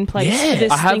put in place Yeah. for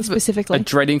this I have thing specifically. a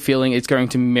dreading feeling it's going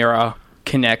to mirror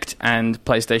Kinect and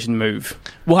PlayStation Move.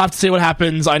 We'll have to see what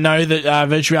happens. I know that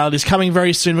virtual reality is coming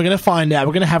very soon. We're going to find out.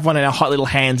 We're going to have one in our hot little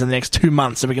hands in the next 2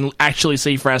 months so we can actually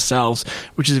see for ourselves,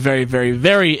 which is very, very,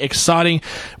 very exciting.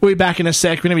 We'll be back in a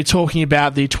sec. We're going to be talking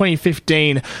about the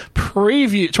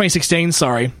 2016,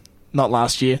 sorry. Not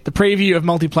last year. The preview of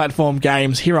multi-platform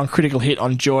games here on Critical Hit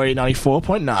on Joy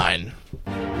 94.9.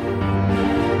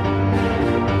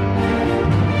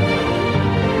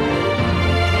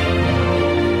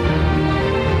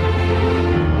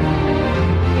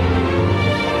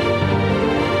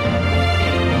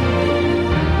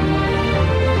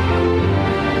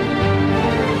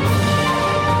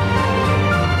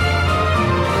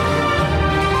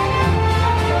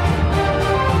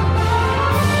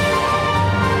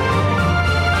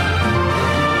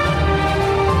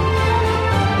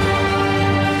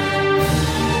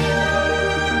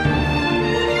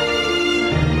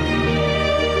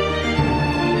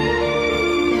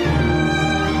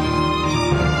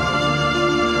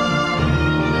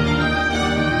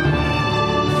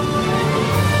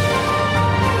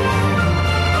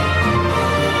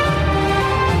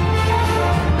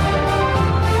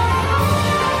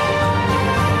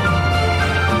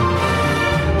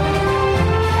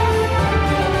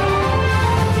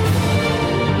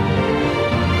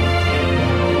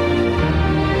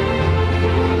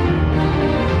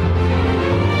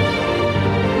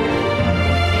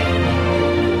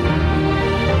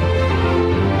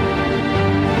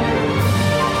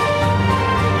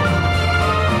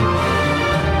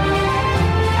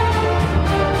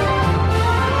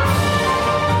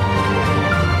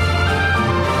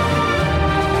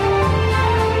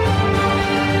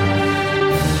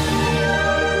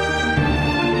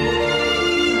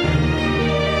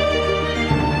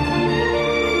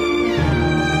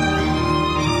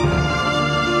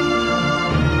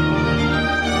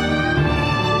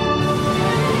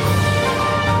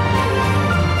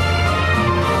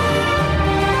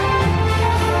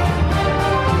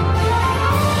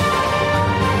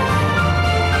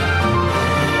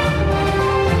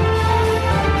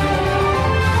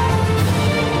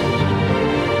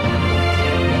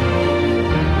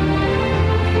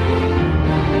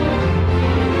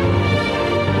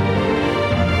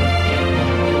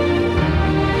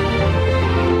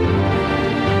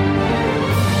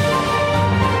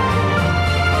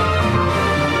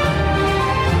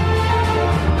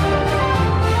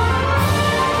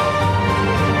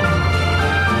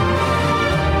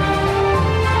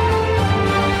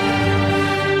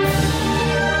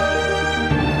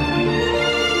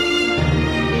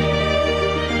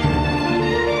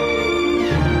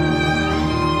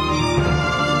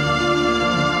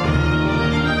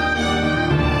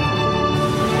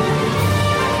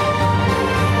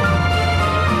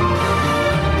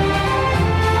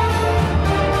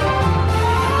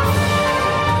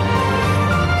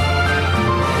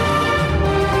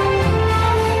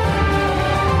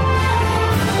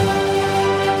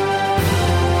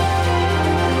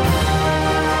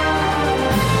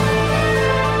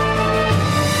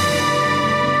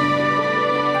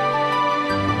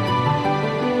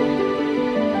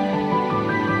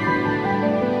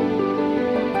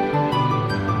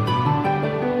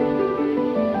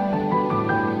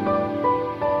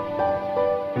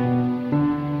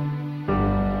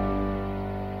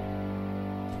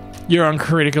 You're on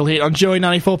Critical Hit on Joey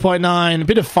 94.9. A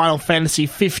bit of Final Fantasy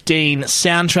 15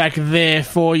 soundtrack there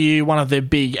for you. One of the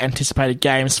big anticipated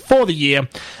games for the year.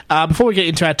 Before we get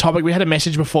into our topic, we had a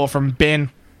message before from Ben,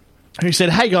 who said,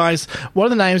 "Hey guys, what are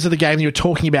the names of the game you were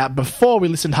talking about before?" We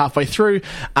listened halfway through.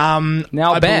 I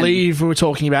Ben, believe we were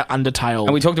talking about Undertale.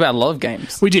 and we talked about a lot of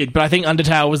games. We did, but I think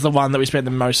Undertale was the one that we spent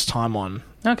the most time on.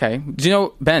 Okay. Do you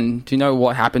know, Ben, do you know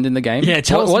what happened in the game? Yeah,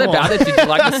 tell us what more. about it did you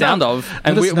like the sound of?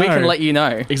 And Let we us know. can let you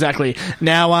know. Exactly.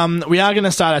 Now, we are going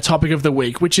to start our topic of the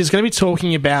week, which is going to be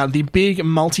talking about the big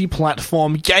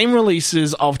multi-platform game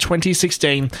releases of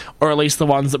 2016, or at least the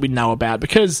ones that we know about,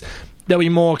 because there'll be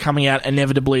more coming out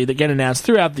inevitably that get announced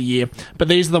throughout the year, but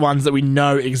these are the ones that we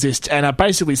know exist and are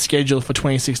basically scheduled for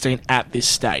 2016 at this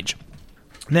stage.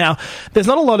 Now, there's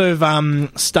not a lot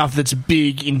of stuff that's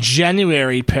big in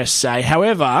January per se.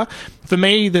 However, for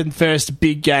me, the first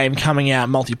big game coming out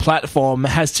multi-platform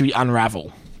has to be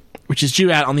Unravel, which is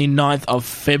due out on the 9th of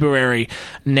February.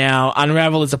 Now,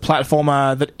 Unravel is a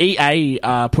platformer that EA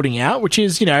are putting out, which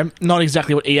is, not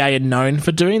exactly what EA are known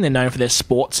for doing. They're known for their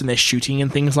sports and their shooting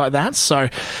and things like that. So,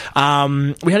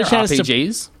 we had a chance to...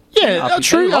 RPGs? Yeah,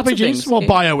 true lots of RPGs. things, Well, yeah.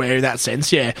 BioWare in that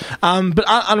sense, yeah. But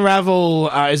Unravel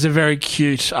is a very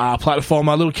cute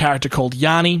platformer. A little character called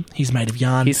Yanni. He's made of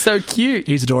yarn. He's so cute.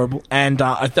 He's adorable. And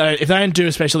if they don't do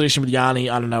a special edition with Yanni,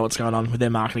 I don't know what's going on with their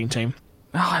marketing team.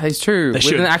 Oh, that's true. With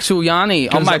should. an actual Yanni.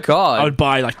 Oh 'Cause my god. I would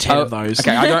buy like 10 of those.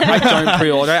 Okay, I don't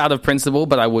pre-order out of principle,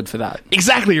 but I would for that.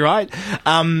 Exactly right.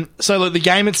 So look, the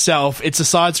game itself, it's a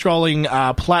side-scrolling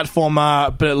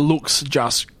platformer, but it looks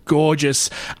just gorgeous.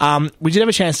 We did have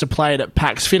a chance to play it at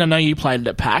PAX. Finn, I know you played it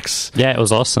at PAX. Yeah, it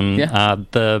was awesome. Yeah.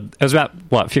 It was about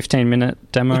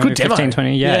 15-minute demo, A good demo.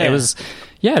 15-20. Yeah, Yeah. it was.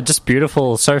 Yeah, just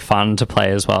beautiful, so fun to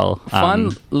play as well. Fun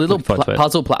little looking forward to it.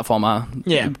 puzzle platformer.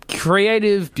 Yeah.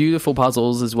 Creative, beautiful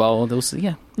puzzles as well. Those,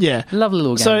 yeah. Yeah. Lovely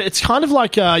little game. So it's kind of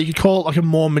like, you could call it like a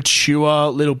more mature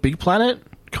Little Big Planet,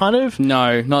 kind of.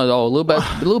 No, not at all.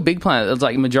 A little Big Planet. It's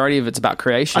like majority of it's about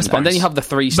creation, I suppose. and then you have the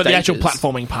three But stages. the actual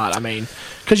platforming part, I mean.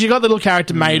 Because you've got the little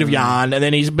character made of yarn, and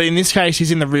then but in this case, he's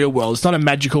in the real world. It's not a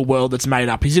magical world that's made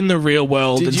up. He's in the real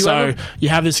world, Did and you so ever- you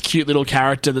have this cute little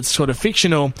character that's sort of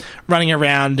fictional running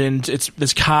around, and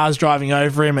there's cars driving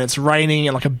over him, and it's raining,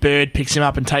 and like a bird picks him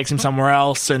up and takes him somewhere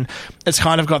else, and it's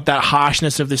kind of got that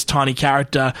harshness of this tiny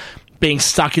character being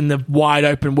stuck in the wide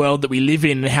open world that we live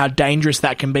in, and how dangerous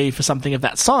that can be for something of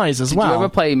that size as Did well. you ever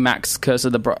play Max Curse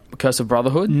of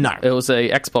Brotherhood? No. It was a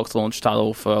Xbox launch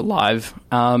title for Live,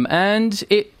 and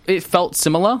it felt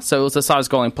similar. So it was a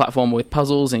side-scrolling platform with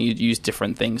puzzles, and you'd use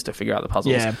different things to figure out the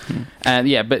puzzles. Yeah. And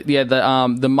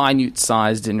the minute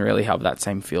size didn't really have that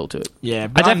same feel to it. Yeah, I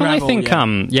but definitely Unravel,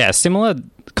 think, similar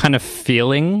kind of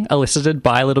feeling elicited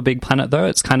by Little Big Planet, though.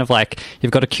 It's kind of like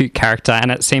you've got a cute character,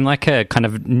 and it seemed like a kind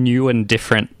of new and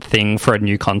different thing for a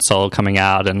new console coming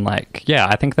out, and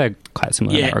I think they're quite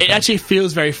similar. in Yeah, that it regard. actually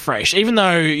feels very fresh, even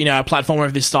though, a platformer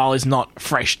of this style is not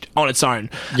fresh on its own.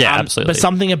 Yeah, absolutely. But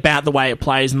something about the way it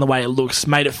plays and the way it looks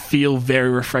made it feel very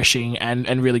refreshing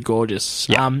and really gorgeous.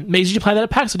 Yeah. Mies, did you play that at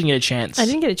PAX or didn't you get a chance? I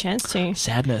didn't get a chance to.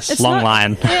 Sadness. It's Long not-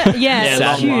 line. Yeah, Yeah, it's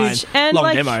long line. huge. And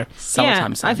Long demo.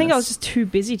 Summertime I think I was sadness. just too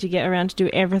busy to get around to do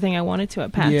everything I wanted to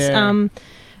at PAX. Yeah.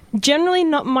 Generally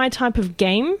not my type of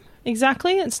game,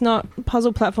 exactly. It's not,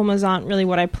 puzzle platformers aren't really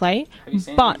what I play.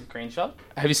 But,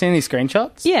 Have you seen any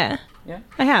screenshots? yeah, Yeah.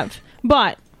 I have.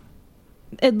 But,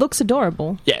 it looks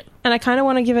adorable. Yeah. And I kind of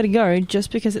want to give it a go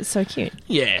just because it's so cute.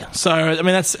 Yeah, so, I mean,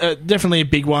 that's definitely a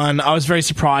big one. I was very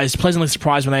pleasantly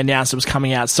surprised when they announced it was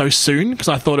coming out so soon, because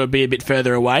I thought it would be a bit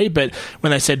further away, but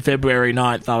when they said February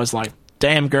 9th, I was like,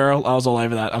 damn, girl, I was all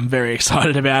over that. I'm very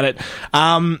excited about it.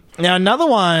 Now, another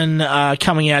one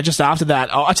coming out just after that,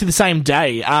 actually the same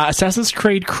day, Assassin's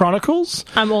Creed Chronicles.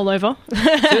 I'm all over.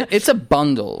 It's a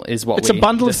bundle, is what It's a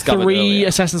bundle of discovered 3 earlier.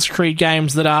 Assassin's Creed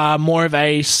games that are more of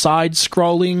a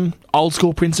side-scrolling,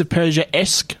 old-school Prince of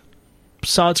Persia-esque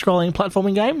side-scrolling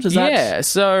platforming games. Is that Yeah,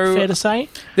 so fair to say?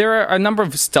 there are a number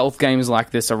of stealth games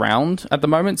like this around at the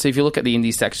moment. So if you look at the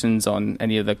indie sections on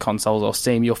any of the consoles or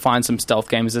Steam, you'll find some stealth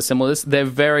games that are similar to this. They're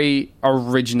very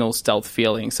original stealth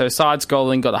feeling. So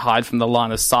side-scrolling, got to hide from the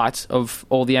line of sight of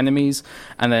all the enemies,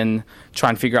 and then try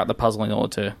and figure out the puzzle in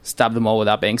order to stab them all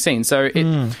without being seen. So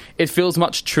it feels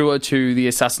much truer to the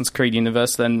Assassin's Creed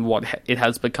universe than what it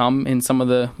has become in some of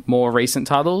the more recent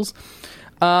titles.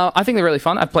 I think they're really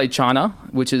fun. I've played China,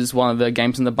 which is one of the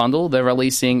games in the bundle. They're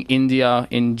releasing India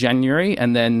in January,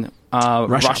 and then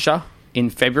Russia in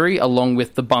February, along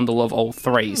with the bundle of all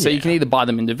three. So you can either buy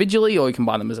them individually or you can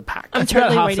buy them as a pack. I'm It's about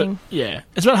totally half waiting.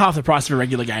 it's about half the price of a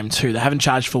regular game too. They haven't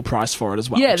charged full price for it as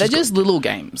well. Yeah, which they're is just little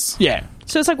games. good. Yeah,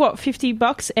 So it's like what,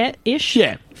 $50 ish?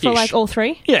 Yeah, for ish. like all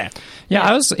three. yeah. Yeah,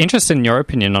 I was interested in your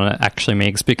opinion on it, actually,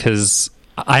 Meeks, because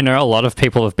I know a lot of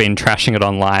people have been trashing it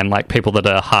online, like people that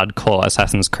are hardcore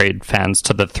Assassin's Creed fans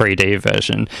to the 3D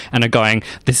version, and are going,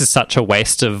 this is such a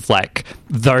waste of, like,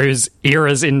 those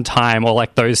eras in time, or,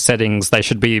 like, those settings. They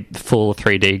should be full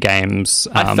 3D games.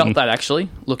 I felt that, actually,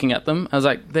 looking at them. I was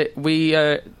like, we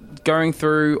are going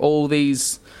through all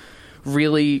these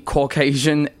really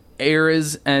Caucasian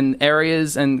eras and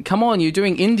areas, and come on, you're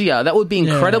doing India. That would be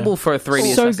incredible for a 3D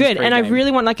So Assassin's good. Creed And I game.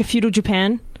 really want like a feudal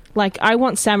Japan. Like, I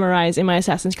want samurais in my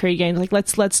Assassin's Creed games. Like,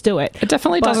 let's do it. It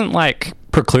definitely But- doesn't, like,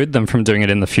 preclude them from doing it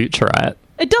in the future, right?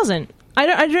 It doesn't.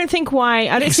 I don't think why.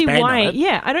 I don't see Expand why. on it.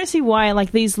 Yeah, I don't see why.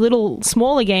 Like these little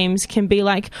smaller games can be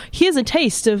like, here's a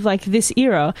taste of like this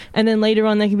era, and then later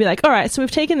on they can be like, all right, so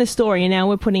we've taken this story and now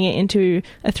we're putting it into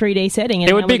a 3D setting. And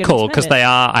It now would be we're gonna cool expand because it. they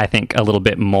are, I think, a little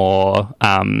bit more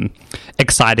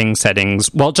exciting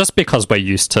settings. Well, just because we're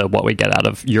used to what we get out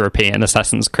of European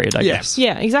Assassin's Creed, I Yes. guess.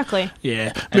 Yeah, exactly.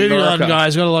 Yeah. Moving on, America.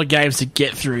 guys. We've got a lot of games to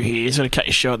get through here. Just going to cut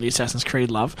you short on the Assassin's Creed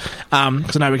love.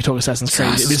 Because I know we can talk Assassin's Creed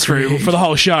in this room for the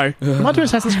whole show. We might do an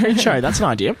Assassin's Creed show. That's an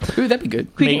idea. Ooh, that'd be good.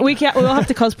 We'll have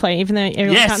to cosplay, even though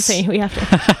everyone Yes. can't see. We have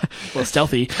to. Well,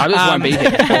 stealthy. I just won't be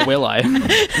here, or will I?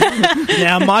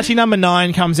 Now, Mighty Number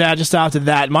 9 comes out just after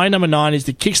that. Mighty Number 9 is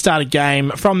the Kickstarter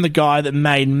game from the guy that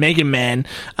made Mega Man,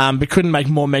 but couldn't make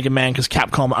more Mega Man because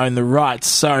Capcom owned the rights.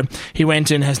 So he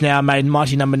went and has now made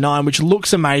Mighty Number 9, which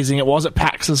looks amazing. It was at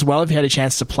PAX as well, if you had a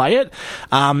chance to play it.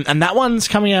 And that one's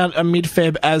coming out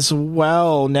mid-Feb as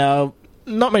well. Now,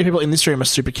 not many people in this room are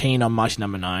super keen on Mighty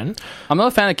Number 9. I'm not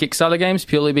a fan of Kickstarter games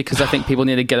purely because I think people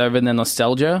need to get over their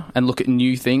nostalgia and look at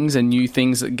new things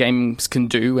that games can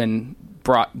do and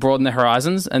broaden their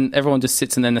horizons. And everyone just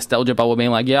sits in their nostalgia bubble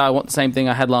being like, yeah, I want the same thing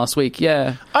I had last week.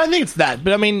 Yeah. I think it's that,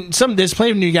 but I mean, there's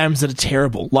plenty of new games that are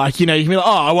terrible. Like, you can be like,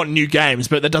 oh, I want new games,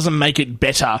 but that doesn't make it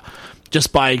better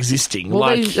just by existing. Well,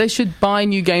 like, they should buy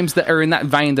new games that are in that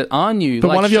vein that are new. but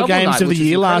like one of your Shovel games Knight, of the which is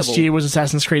year last incredible. year was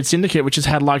Assassin's Creed Syndicate, which has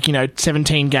had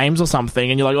 17 games or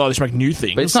something, and you're like, oh, they should make new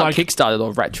things. But it's not like, Kickstarted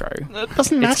or retro. it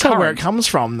doesn't it's matter where it current. comes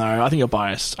from, though. I think you're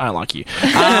biased. I don't like you.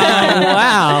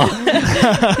 Wow.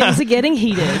 Things are getting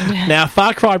heated. Now,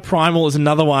 Far Cry Primal is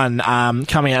another one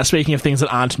coming out. Speaking of things that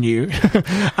aren't new,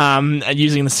 and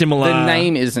using the similar The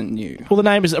name isn't new. Well,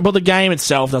 the game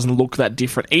itself doesn't look that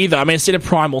different either. I mean, it's in a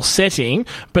primal setting,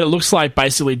 but it looks like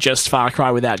basically just Far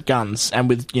Cry without guns and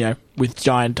with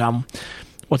giant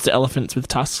what's the elephants with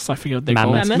tusks? I forget what they're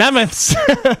Mammoths. called. Mammoths.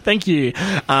 Thank you.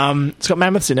 It's got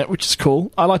mammoths in it, which is cool.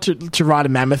 I like to ride a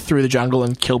mammoth through the jungle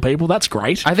and kill people. That's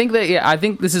great. I think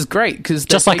this is great because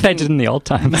Just like they did in the old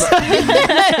times.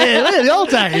 Yeah, the old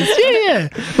days. Yeah.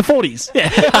 The 40s.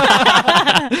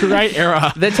 Yeah. Great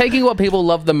era. They're taking what people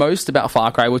love the most about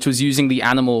Far Cry, which was using the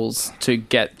animals to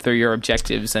get through your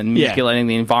objectives and Yeah. manipulating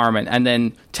the environment, and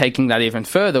then taking that even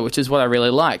further, which is what I really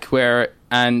like.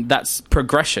 And that's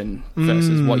progression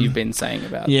versus what you've been saying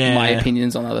about Yeah. my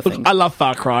opinions on other Look, things. I love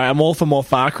Far Cry. I'm all for more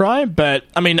Far Cry, but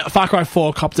I mean, Far Cry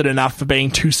 4 copped it enough for being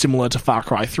too similar to Far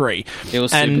Cry 3. It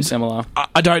was super And similar.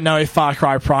 I don't know if Far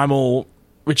Cry Primal,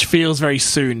 which feels very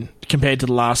soon compared to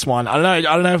the last one, I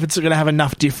don't know if it's going to have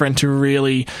enough different to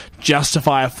really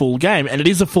justify a full game. And it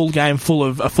is a full game full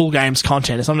of a full game's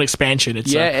content. It's not an expansion.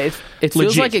 It's It feels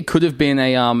legit. like it could have been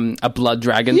a Blood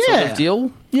Dragon sort Yeah. of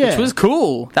deal, Yeah. which was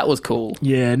cool. That was cool.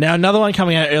 yeah. Now another one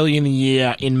coming out early in the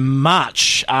year in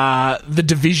March, The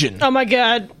Division. Oh my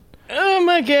god. Oh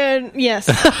my god. Yes.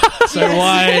 So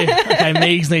why? Okay,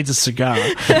 Meegs needs a cigar.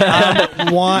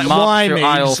 Why, March through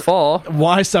aisle Meegs? 4.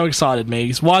 Why so excited,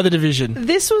 Meegs? Why The Division?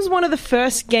 This was one of the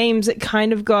first games that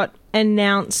kind of got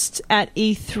announced at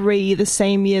E3 the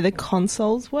same year the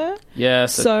consoles were. Yeah,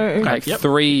 So- like Yep.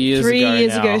 3 years 3 ago.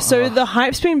 years now. ago. So the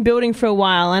hype's been building for a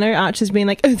while. I know Archer's been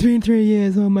like, it's been 3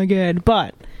 years, oh my god.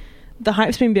 But the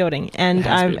hype's been building, and It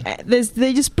has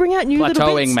they just bring out new little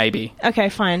plateauing, bits. maybe. Okay,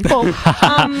 fine. Well,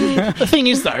 the thing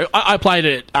is, though, I played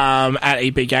it at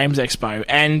EP Games Expo,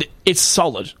 and it's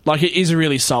solid. Like, it is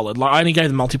really solid. Like, I only gave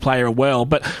the multiplayer a whirl,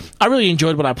 but I really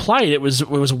enjoyed what I played. It was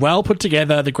well put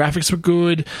together. The graphics were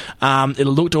good. It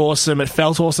looked awesome. It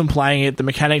felt awesome playing it. The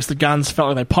mechanics, the guns felt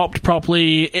like they popped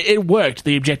properly. It worked.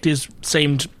 The objectives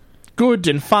seemed good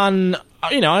and fun.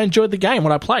 I enjoyed the game,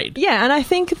 what I played. Yeah, and I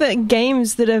think that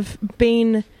games that have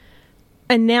been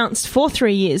announced for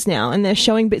 3 years now and they're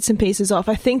showing bits and pieces off,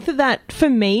 I think that for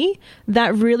me,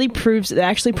 that really proves that they're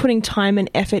actually putting time and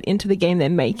effort into the game they're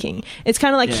making. It's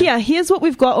kind of like, here's what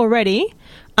we've got already.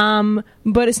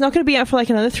 But it's not going to be out for like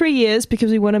another 3 years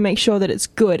because we want to make sure that it's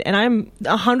good. And I'm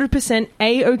 100%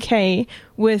 A-okay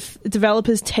with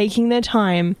developers taking their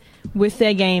time with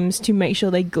their games to make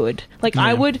sure they're good. Like,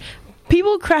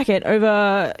 people crack it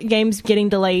over games getting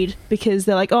delayed because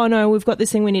they're like, oh no, we've got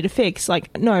this thing we need to fix.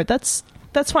 Like, no, that's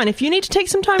fine. If you need to take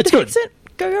some time to fix it,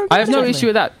 go. I have no issue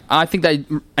with that. I think they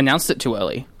announced it too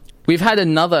early. We've had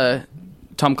another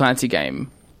Tom Clancy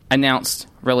game announced,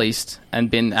 released,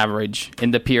 and been average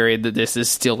in the period that this is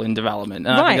still in development.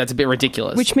 And I think that's a bit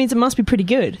ridiculous. Which means it must be pretty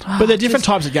good. But they're different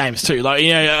types of games too. Like,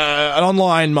 an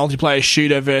online multiplayer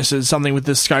shooter versus something with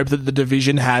the scope that The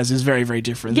Division has is very, very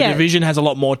different. The Division has a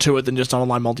lot more to it than just an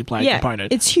online multiplayer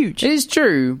component. It's huge. It is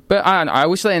true, but I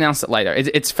wish they announced it later.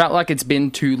 It's felt like it's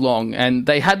been too long, and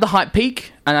they had the hype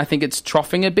peak, and I think it's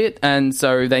troughing a bit, and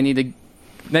so they need to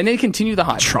continue the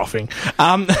hype. Troughing.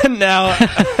 Now,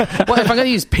 well, if I'm going to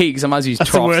use pigs, I might as well use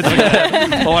that's the word.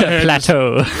 troughs. All I heard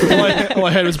Plateau. all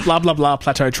I heard was blah blah blah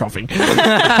plateau troughing.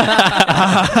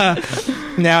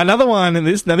 Now another one, and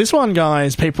this one,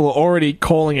 guys, people are already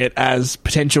calling it as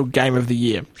potential game of the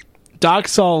year. Dark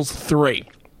Souls 3.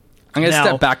 I'm going to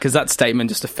step back because that statement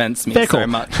just offends me so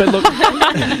much. But look,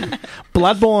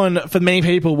 Bloodborne for many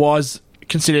people was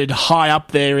considered high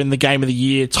up there in the game of the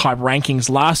year type rankings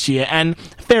last year, and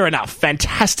fair enough,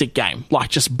 fantastic game, like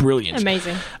just brilliant,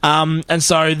 amazing. And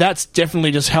so that's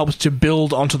definitely just helped to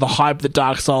build onto the hype that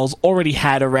Dark Souls already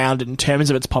had around it in terms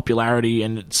of its popularity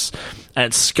and its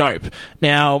scope.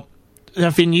 Now,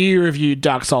 Finn, you reviewed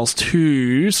Dark Souls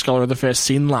 2, Scholar of the First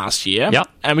Sin, last year. Yep.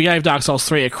 And we gave Dark Souls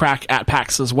 3 a crack at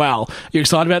PAX as well. You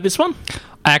excited about this one?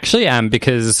 I actually am,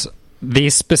 because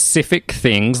these specific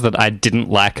things that I didn't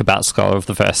like about Scholar of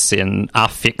the First Sin are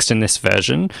fixed in this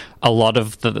version. A lot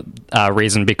of the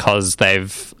reason because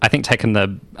they've, I think, taken the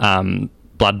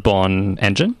Bloodborne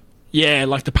engine. Yeah,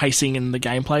 like the pacing and the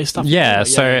gameplay stuff. Yeah,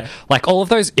 so like all of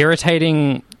those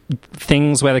irritating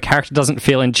things where the character doesn't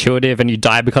feel intuitive and you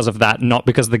die because of that, not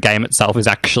because the game itself is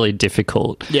actually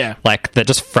difficult. Yeah. Like, that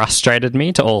just frustrated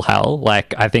me to all hell.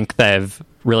 Like, I think they've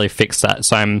really fixed that.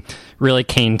 So I'm really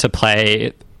keen to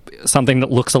play something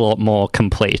that looks a lot more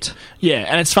complete. Yeah,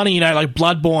 and it's funny, like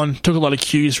Bloodborne took a lot of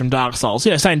cues from Dark Souls.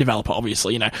 Same developer,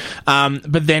 obviously,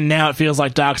 but then now it feels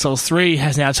like Dark Souls 3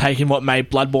 has now taken what made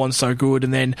Bloodborne so good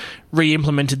and then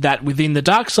re-implemented that within the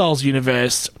Dark Souls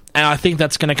universe. And I think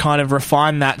that's going to kind of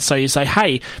refine that. So you say,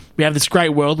 hey, we have this great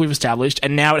world we've established,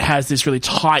 and now it has this really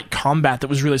tight combat that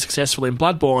was really successful in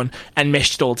Bloodborne and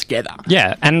meshed it all together.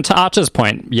 Yeah, and to Archer's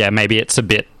point, maybe it's a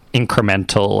bit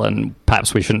incremental and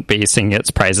perhaps we shouldn't be singing its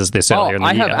praises this earlier in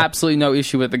the year. I have absolutely no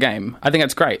issue with the game. I think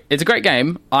it's great. It's a great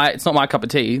game. It's not my cup of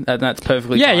tea, and that's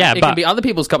perfectly fine. It can be other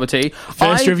people's cup of tea.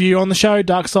 First review on the show,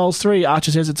 Dark Souls 3.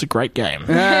 Archer says it's a great game.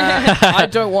 I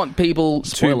don't want people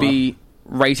to be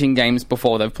rating games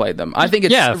before they've played them. I think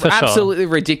it's absolutely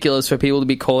ridiculous for people to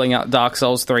be calling out Dark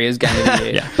Souls 3 as game of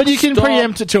the year. But you can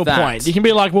preempt it to a point. You can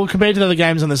be like, well, compared to the other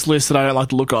games on this list that I don't like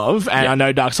the look of, and I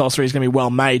know Dark Souls 3 is going to be well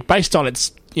made based on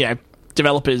its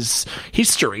developers'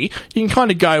 history, you can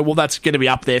kind of go, well, that's going to be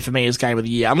up there for me as game of the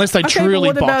year, unless they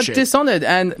truly but what botch about it. Dishonored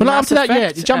and We're not up to that Effect?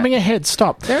 yet. You're jumping ahead.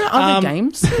 Stop. There are other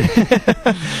games.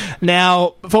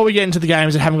 Now, before we get into the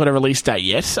games that haven't got a release date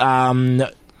yet,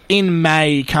 in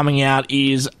May coming out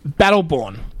is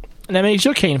Battleborn. Now, Megs,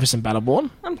 you're keen for some Battleborn.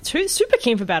 I'm super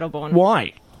keen for Battleborn.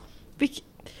 Why?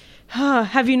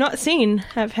 Have you not seen?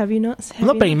 Have you not? I'm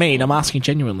not being mean. I'm asking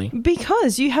genuinely.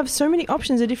 Because you have so many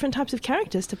options of different types of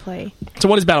characters to play. So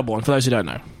what is Battleborn, for those who don't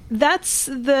know? That's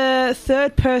the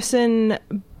third-person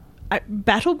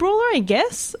battle brawler, I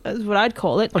guess, is what I'd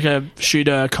call it. Like a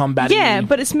shooter, combat. Yeah,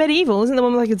 but it's medieval. Isn't the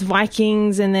one with, like, it's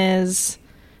Vikings and there's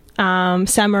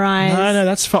samurais? No,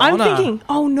 that's For I'm Honor. thinking,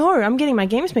 I'm getting my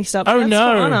games mixed up. Oh, That's no.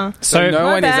 For Honor. So no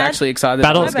one is actually excited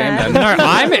about this game then. No,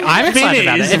 I'm excited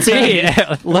about it. It's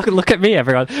It's me. Look at me,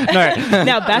 everyone. No,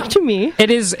 Now back to me.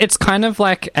 it's kind of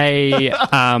like a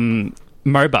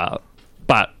MOBA,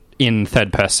 but in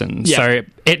third person. Yeah. So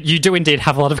you do indeed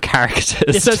have a lot of characters.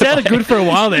 Yeah, so it sounded good for a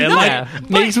while there. No,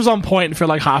 Megs was on point for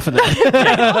like half of that.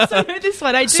 I also know this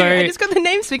one. I do. So I just got the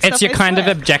names mixed up. It's your I kind of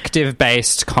swear.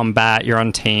 objective-based combat. You're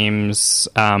on teams.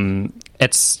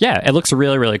 It looks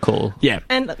really, really cool. Yeah.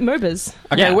 And MOBAs.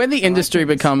 Okay, Yeah. when the industry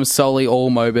becomes solely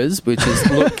all MOBAs, which is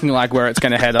looking like where it's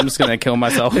going to head, I'm just going to kill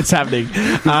myself. It's happening.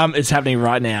 It's happening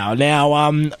right now.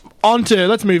 Now,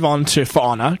 let's move on to For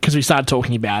Honor, because we started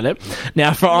talking about it.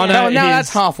 Now, For Honor No, is... that's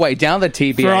halfway down the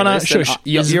TBA For Honor, list. shush. And,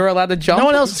 you're allowed to jump? No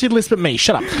one else has seen the list but me.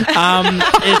 Shut up.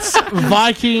 It's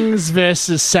Vikings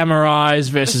versus Samurais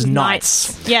versus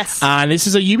Knights. Yes. And this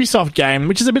is a Ubisoft game,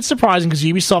 which is a bit surprising because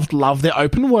Ubisoft love their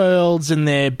open worlds and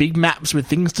their big maps with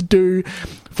things to do.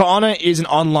 For Honor is an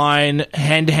online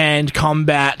hand-to-hand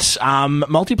combat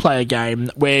multiplayer game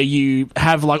where you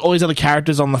have like all these other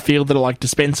characters on the field that are like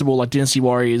dispensable, like Dynasty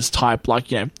Warriors type,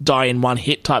 like, you know, die in one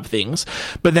hit type things.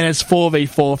 But then it's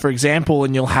 4v4, for example,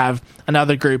 and you'll have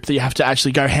another group that you have to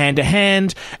actually go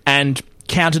hand-to-hand and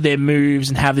counter their moves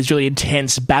and have these really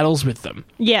intense battles with them.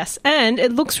 Yes, and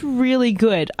it looks really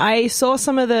good. I've seen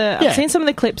some of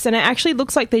the clips, and it actually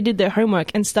looks like they did their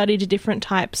homework and studied different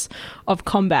types of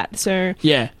combat. So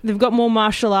Yeah. they've got more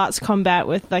martial arts combat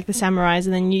with like the samurais,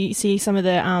 and then you see some of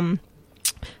the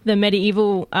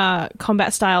medieval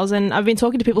combat styles. And I've been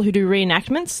talking to people who do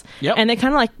reenactments, Yep. and they're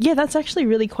kind of like, yeah, that's actually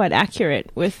really quite accurate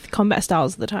with combat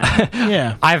styles at the time.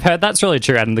 Yeah. I've heard that's really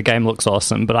true, and the game looks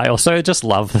awesome, but I also just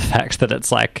love the fact that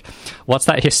it's like, what's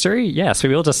that history? Yes, we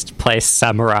will just play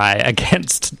samurai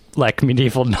against, like,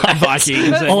 medieval knights.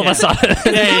 Vikings. All of a sudden.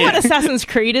 You know what Assassin's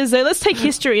Creed is, though? Let's take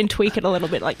history and tweak it a little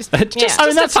bit. Like, I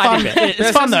mean, that's fun.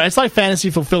 It's fun, though. It's like fantasy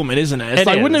fulfillment, isn't it? It's It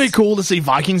like, is. wouldn't it be cool to see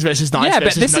Vikings versus knights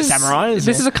versus samurais?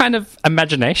 This is a kind of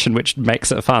imagination which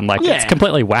makes it fun. Like, Yeah. it's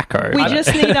completely wacko. We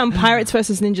just need pirates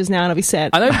versus ninjas now, and it'll be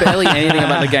set. I know barely anything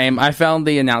about the game. I found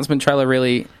the announcement trailer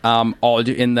really odd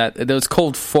in that it was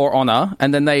called For Honor,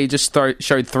 and then they just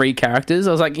showed 3 characters.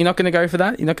 I was like, you're not going to go for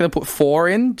that? You're not going to put 4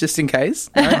 in just in case?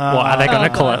 No? What, are they going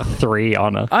to call it 3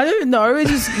 Honor? I don't know. It's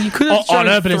just, you could have shown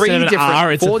Honor, but 3 instead of an different,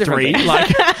 R, it's 4 a different 3. things.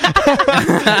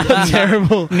 Like,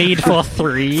 terrible. Need for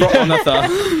 3. For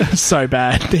Honor, So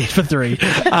bad. Need for 3. B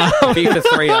for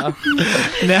 3.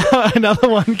 Now, another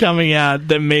one coming out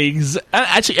that Meigs...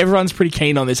 Actually, everyone's pretty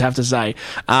keen on this, I have to say.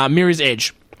 Mirror's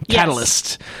Edge. Yes.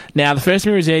 Catalyst. Now, the first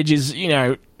Mirror's Edge is,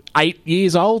 8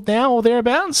 years old now or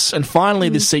thereabouts, and finally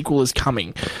this sequel is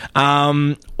coming.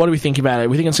 What do we think about it?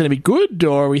 We think it's going to be good,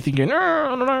 or are we thinking, I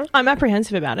don't know? I'm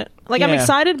apprehensive about it. Like, I'm Yeah.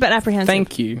 excited, but apprehensive.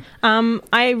 Thank you.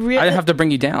 I really I didn't have to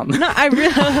bring you down. No,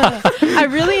 I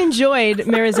really enjoyed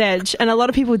Mirror's Edge, and a lot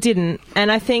of people didn't.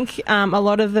 And I think a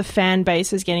lot of the fan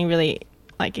base is getting really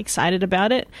excited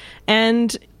about it.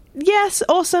 And yes,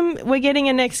 awesome, we're getting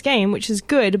a next game, which is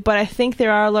good. But I think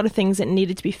there are a lot of things that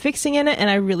needed to be fixing in it, and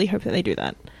I really hope that they do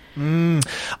that.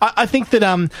 I think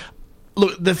that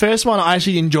look, the first one I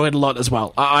actually enjoyed a lot as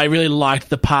well. I really liked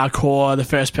the parkour, the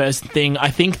first person thing. I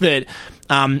think that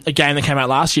a game that came out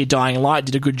last year, Dying Light,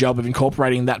 did a good job of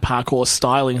incorporating that parkour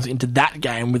stylings into that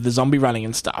game with the zombie running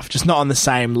and stuff, just not on the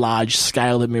same large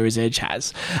scale that Mirror's Edge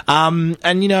has. And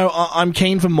I'm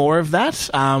keen for more of that,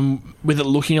 with it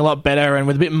looking a lot better and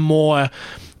with a bit more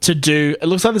to do. It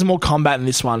looks like there's more combat in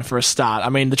this one for a start. I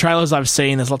mean, the trailers I've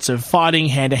seen, there's lots of fighting,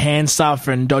 hand-to-hand stuff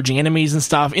and dodging enemies and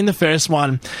stuff. In the first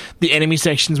one, the enemy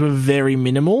sections were very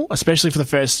minimal, especially for the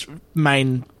first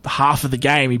main half of the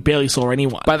game. You barely saw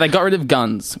anyone. But they got rid of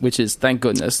guns, which is, thank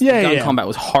goodness. Yeah, Gun yeah. combat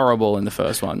was horrible in the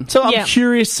first one. So I'm Yeah.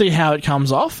 curious to see how it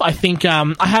comes off. I think I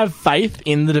have faith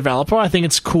in the developer. I think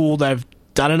it's cool they've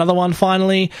done another one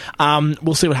finally.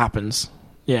 We'll see what happens.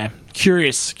 Yeah,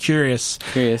 curious.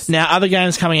 Now, other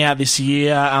games coming out this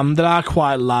year that are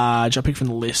quite large. I'll pick from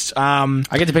the list. I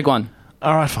get to pick one.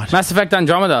 All right, fine. Mass Effect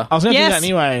Andromeda. I was going to do Yes. that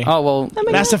anyway. Oh, well,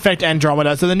 Mass Effect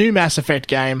Andromeda. So the new Mass Effect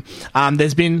game,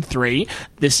 there's been 3.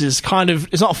 This is kind of...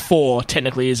 It's not 4,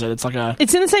 technically, is it? It's like a...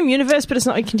 It's in the same universe, but it's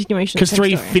not a continuation. Because of the 3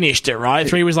 same story. finished it, right?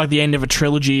 3 was like the end of a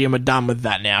trilogy, and we're done with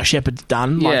that now. Shepard's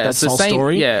done. Like, yeah, that's it's the the whole same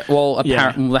story. Yeah, well, Yeah.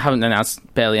 apparently they haven't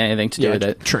announced barely anything to do Yeah, with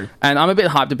it. true. And I'm a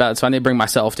bit hyped about it, so I need to bring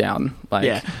myself down. Like,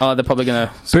 Yeah. oh, they're probably going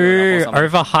to... Boo,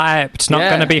 overhyped, not Yeah.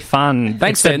 going to be fun.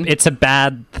 Thanks, it's Sid. it's a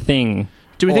bad thing.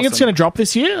 Do we think it's Awesome. going to drop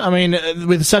this year? I mean,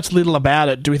 with such little about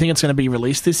it, do we think it's going to be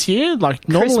released this year? Like,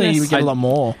 normally Christmas. we get a lot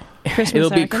more. Christmas,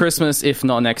 It'll I be reckon. Christmas, if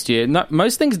not next year. No,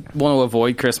 most things want to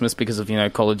avoid Christmas because of,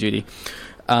 Call of Duty.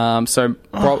 So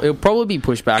it'll probably be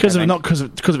pushed back. Because I of think. not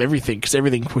because of everything, because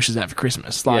everything pushes out for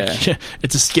Christmas. Like, Yeah.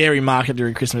 it's a scary market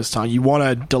during Christmas time. You want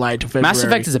to delay it to February. Mass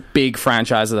Effect is a big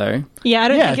franchise, though. Yeah, I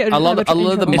don't Yeah, think it would A lot have of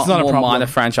the It's not a more problem. minor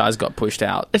franchise got pushed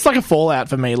out. It's like a Fallout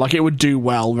for me. Like, it would do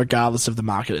well regardless of the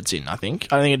market it's in, I think.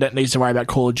 I think it needs to worry about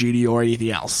Call of Duty or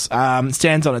anything else. It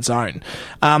stands on its own.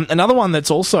 Another one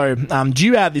that's also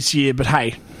due out this year, but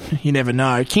hey, you never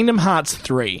know. Kingdom Hearts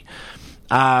 3.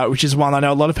 Which is one I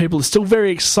know a lot of people are still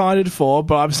very excited for,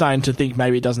 but I'm starting to think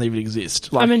maybe it doesn't even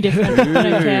exist. Like, I'm indifferent. I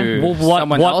don't care. Well, what-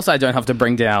 Someone what- else I don't have to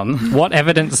bring down. What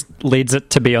evidence leads it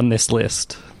to be on this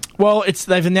list? well,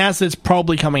 they've announced that it's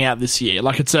probably coming out this year.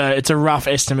 Like, it's a rough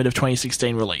estimate of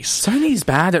 2016 release. Sony's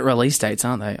bad at release dates,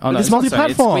 aren't they? Oh, no, It's not Sony,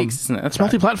 multi-platform. It's Squeaks, isn't it? That's It's right.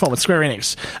 multi-platform. It's Square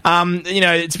Enix.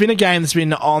 It's been a game that's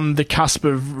been on the cusp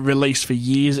of release for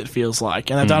years, it feels like.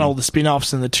 And they've done all the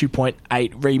spin-offs and the 2.8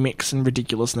 remix and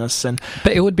ridiculousness. And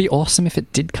But it would be awesome if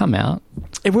it did come out.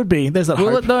 it would be. There's that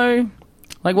Will hope. it, though?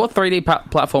 Like, what 3D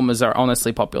platformers are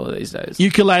honestly popular these days?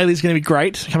 Ukulele is going to be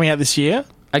great coming out this year.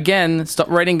 Again, stop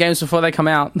rating games before they come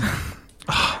out.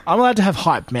 I'm allowed to have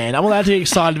hype, man. I'm allowed to get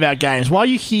excited about games. Why are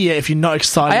you here if you're not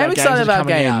excited I about am games excited that are about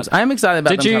coming games. out? I am excited about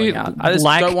them coming out. I just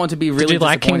don't want to be really Did you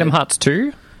like disappointed. Kingdom Hearts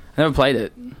 2? I never played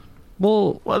it.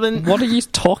 Well, then what are you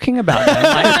talking about then?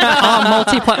 Like,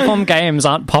 multi-platform games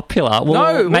aren't popular.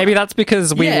 Well, No, maybe that's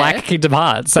because we Yeah. like Kingdom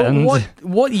Hearts. But And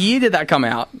what year did that come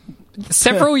out?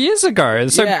 several years ago.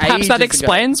 So Yeah, perhaps that ages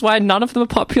explains why none of them are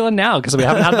popular now, because we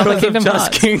haven't had another Kingdom Just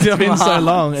Hearts. Kingdom It's been so Hearts.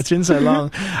 long. It's been so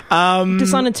long.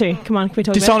 Dishonored 2. Come on, can we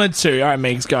talk about Dishonored 2. All right,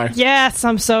 Megs, go. it? Yes,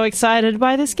 I'm so excited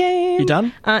by this game. You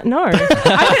done? No.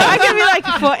 I could be like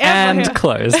forever. And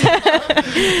closed.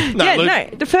 No.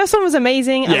 The first one was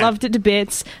amazing. I Yeah. loved it to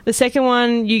bits. The second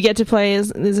one, you get to play as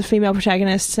there's a female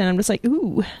protagonist, and I'm just like,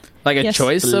 ooh. Like a Yes.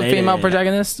 choice of Lady. female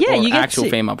protagonist? Yeah, or you get actual to-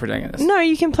 female protagonist. No,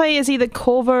 you can play as either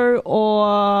Corvo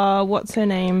or what's her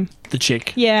name? The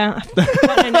chick. Yeah, I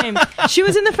forgot her name. She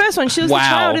was in the first one. She was Wow. the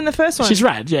child in the first one. She's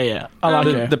rad. Yeah. I like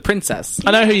her. The princess.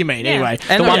 I know who you mean. Yeah. Anyway.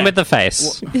 And The one Yeah. with the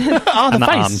face. Oh, the and the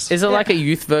face. arms. Is it like a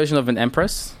youth version of an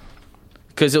empress?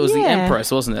 Because it was the Yeah. empress,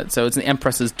 wasn't it? So it's an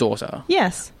empress's daughter.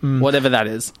 Yes. Whatever that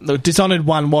is. The Dishonored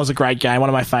 1 was a great game, one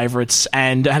of my favourites,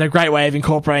 and it had a great way of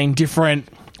incorporating different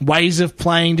ways of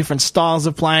playing, different styles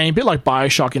of playing, a bit like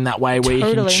Bioshock in that way, where you can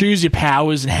Totally. choose your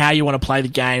powers and how you want to play the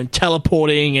game,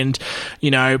 teleporting and,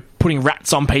 putting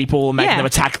rats on people and making Yeah. them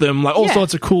attack them, like all Yeah.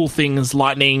 sorts of cool things,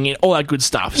 lightning, all that good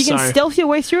stuff. You can So- stealth your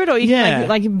way through it, or you Yeah. can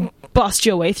like bust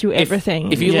your way through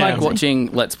everything. If you Yeah. like watching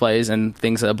Let's Plays and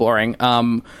things that are boring,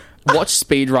 watch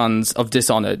speedruns of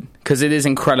Dishonored, because it is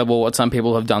incredible what some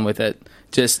people have done with it.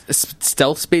 Just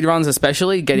stealth speedruns,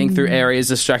 especially getting through areas,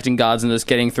 distracting guards, and just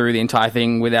getting through the entire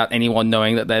thing without anyone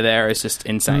knowing that they're there is just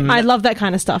insane. I love that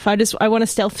kind of stuff. I want to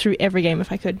stealth through every game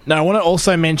if I could. No, I want to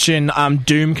also mention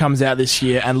Doom comes out this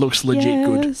year and looks legit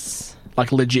good. Yes.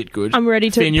 Like legit good. I'm ready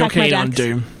to Finn, you're pack my keen on dax.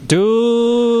 Doom.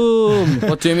 Doom.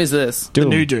 What Doom is this? The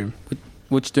new Doom.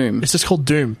 Which Doom? It's just called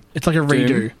Doom. It's like a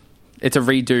redo. It's a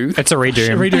redo. It's a redo.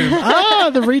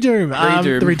 Redoom. The Redoom.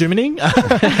 Redoom. The Redooming.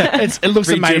 It looks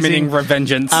amazing.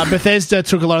 Revengeance. Bethesda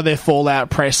took a lot of their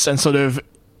Fallout press and sort of,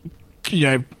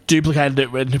 duplicated it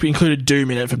and included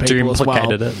Doom in it for people as well.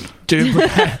 Doom-plicated it.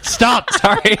 Doom. Stop.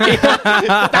 Sorry.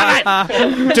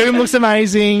 Doom looks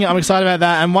amazing. I'm excited about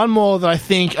that. And one more that I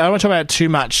don't want to talk about it too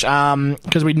much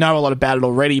because we know a lot about it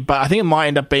already, but I think it might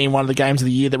end up being one of the games of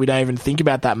the year that we don't even think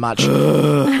about that much.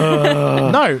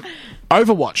 No.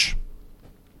 Overwatch.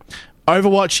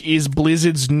 Overwatch is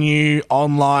Blizzard's new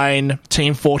online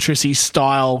Team Fortressy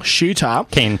style shooter.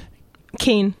 Keen.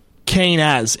 Keen.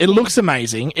 As. It looks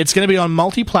amazing. It's going to be on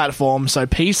multi-platform, so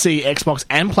PC, Xbox,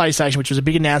 and PlayStation, which was a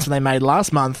big announcement they made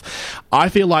last month. I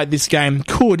feel like this game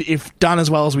could, if done as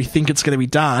well as we think it's going to be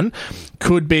done,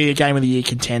 could be a Game of the Year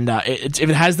contender. If it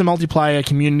has the multiplayer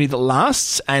community that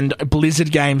lasts, and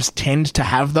Blizzard games tend to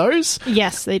have those,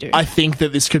 Yes, they do. I think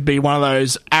that this could be one of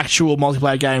those actual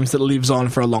multiplayer games that lives on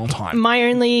for a long time. My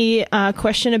only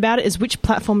question about it is which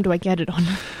platform do I get it on?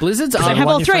 Blizzard's I have Which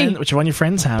all one three. which one your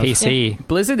friends have? PC.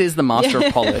 Blizzard is the master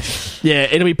of polish. Yeah,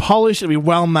 it'll be polished, it'll be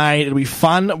well made, it'll be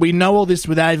fun. We know all this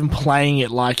without even playing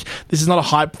it. Like, this is not a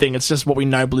hype thing, it's just what we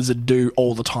know Blizzard do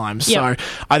all the time. So, Yep.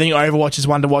 I think Overwatch is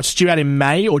one to watch. It's due out in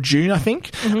May or June, I think.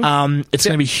 It's going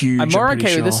to be huge. I'm more pretty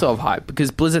okay sure. with this sort of hype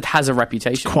because Blizzard has a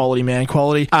reputation. Quality, man,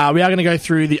 quality. We are going to go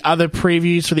through the other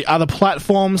previews for the other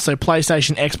platforms, so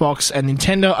PlayStation, Xbox, and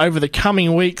Nintendo over the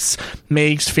coming weeks.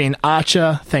 Megs, Finn,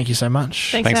 Archer, thank you so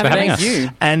much. Thanks for having Thank us. you.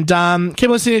 And keep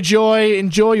listening to Joy.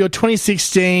 Enjoy your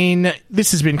 2016.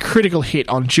 This has been Critical Hit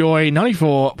on Joy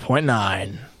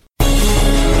 94.9.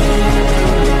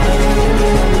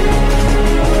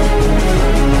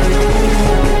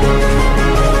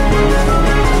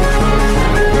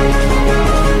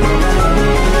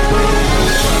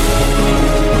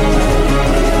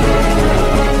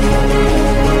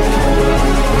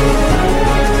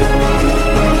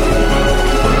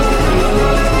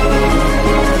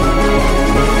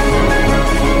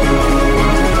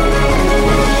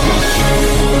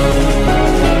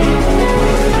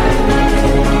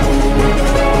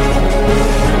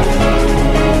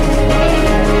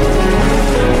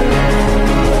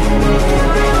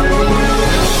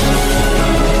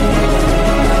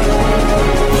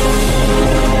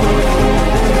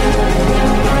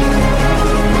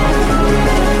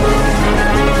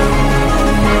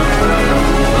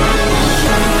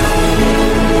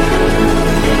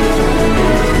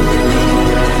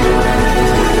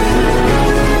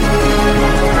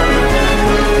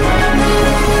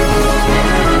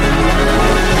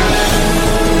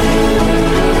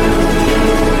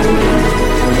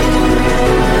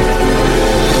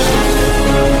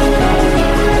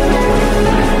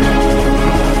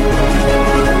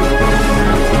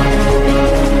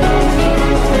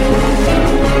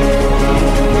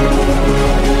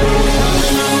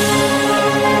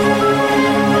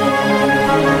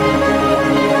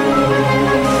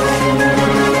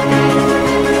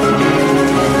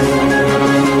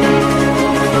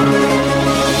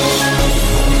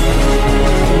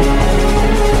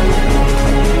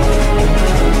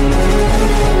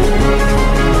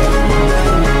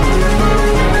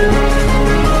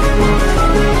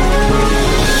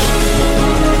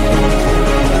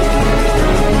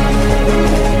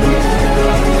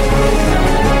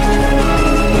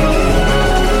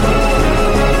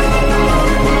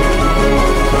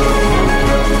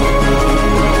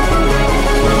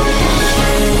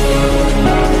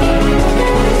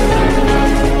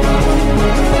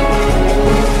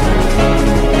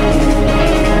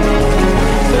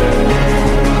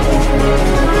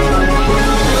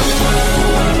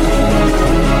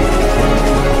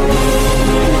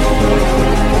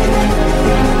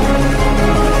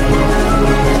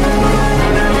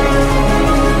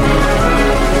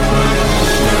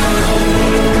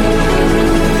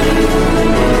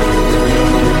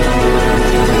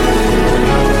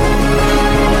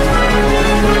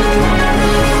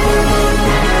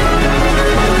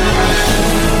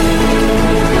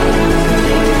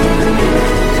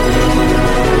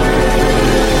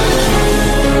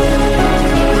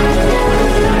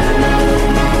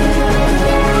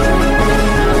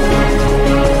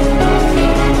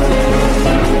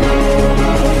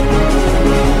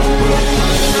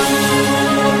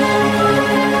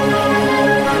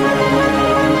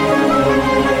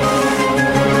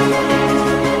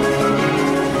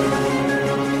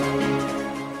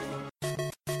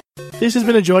 This has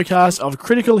been a Joycast of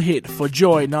Critical Hit for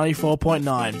Joy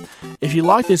 94.9. If you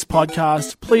like this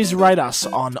podcast, please rate us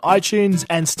on iTunes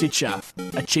and Stitcher.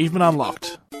 Achievement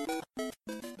unlocked.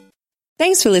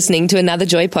 Thanks for listening to another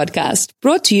Joy podcast,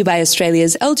 brought to you by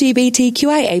Australia's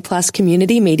LGBTQIA+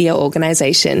 community media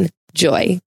organisation,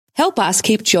 Joy. Help us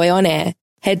keep Joy on air.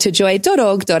 Head to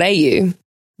joy.org.au.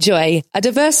 Joy, a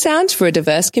diverse sound for a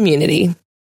diverse community.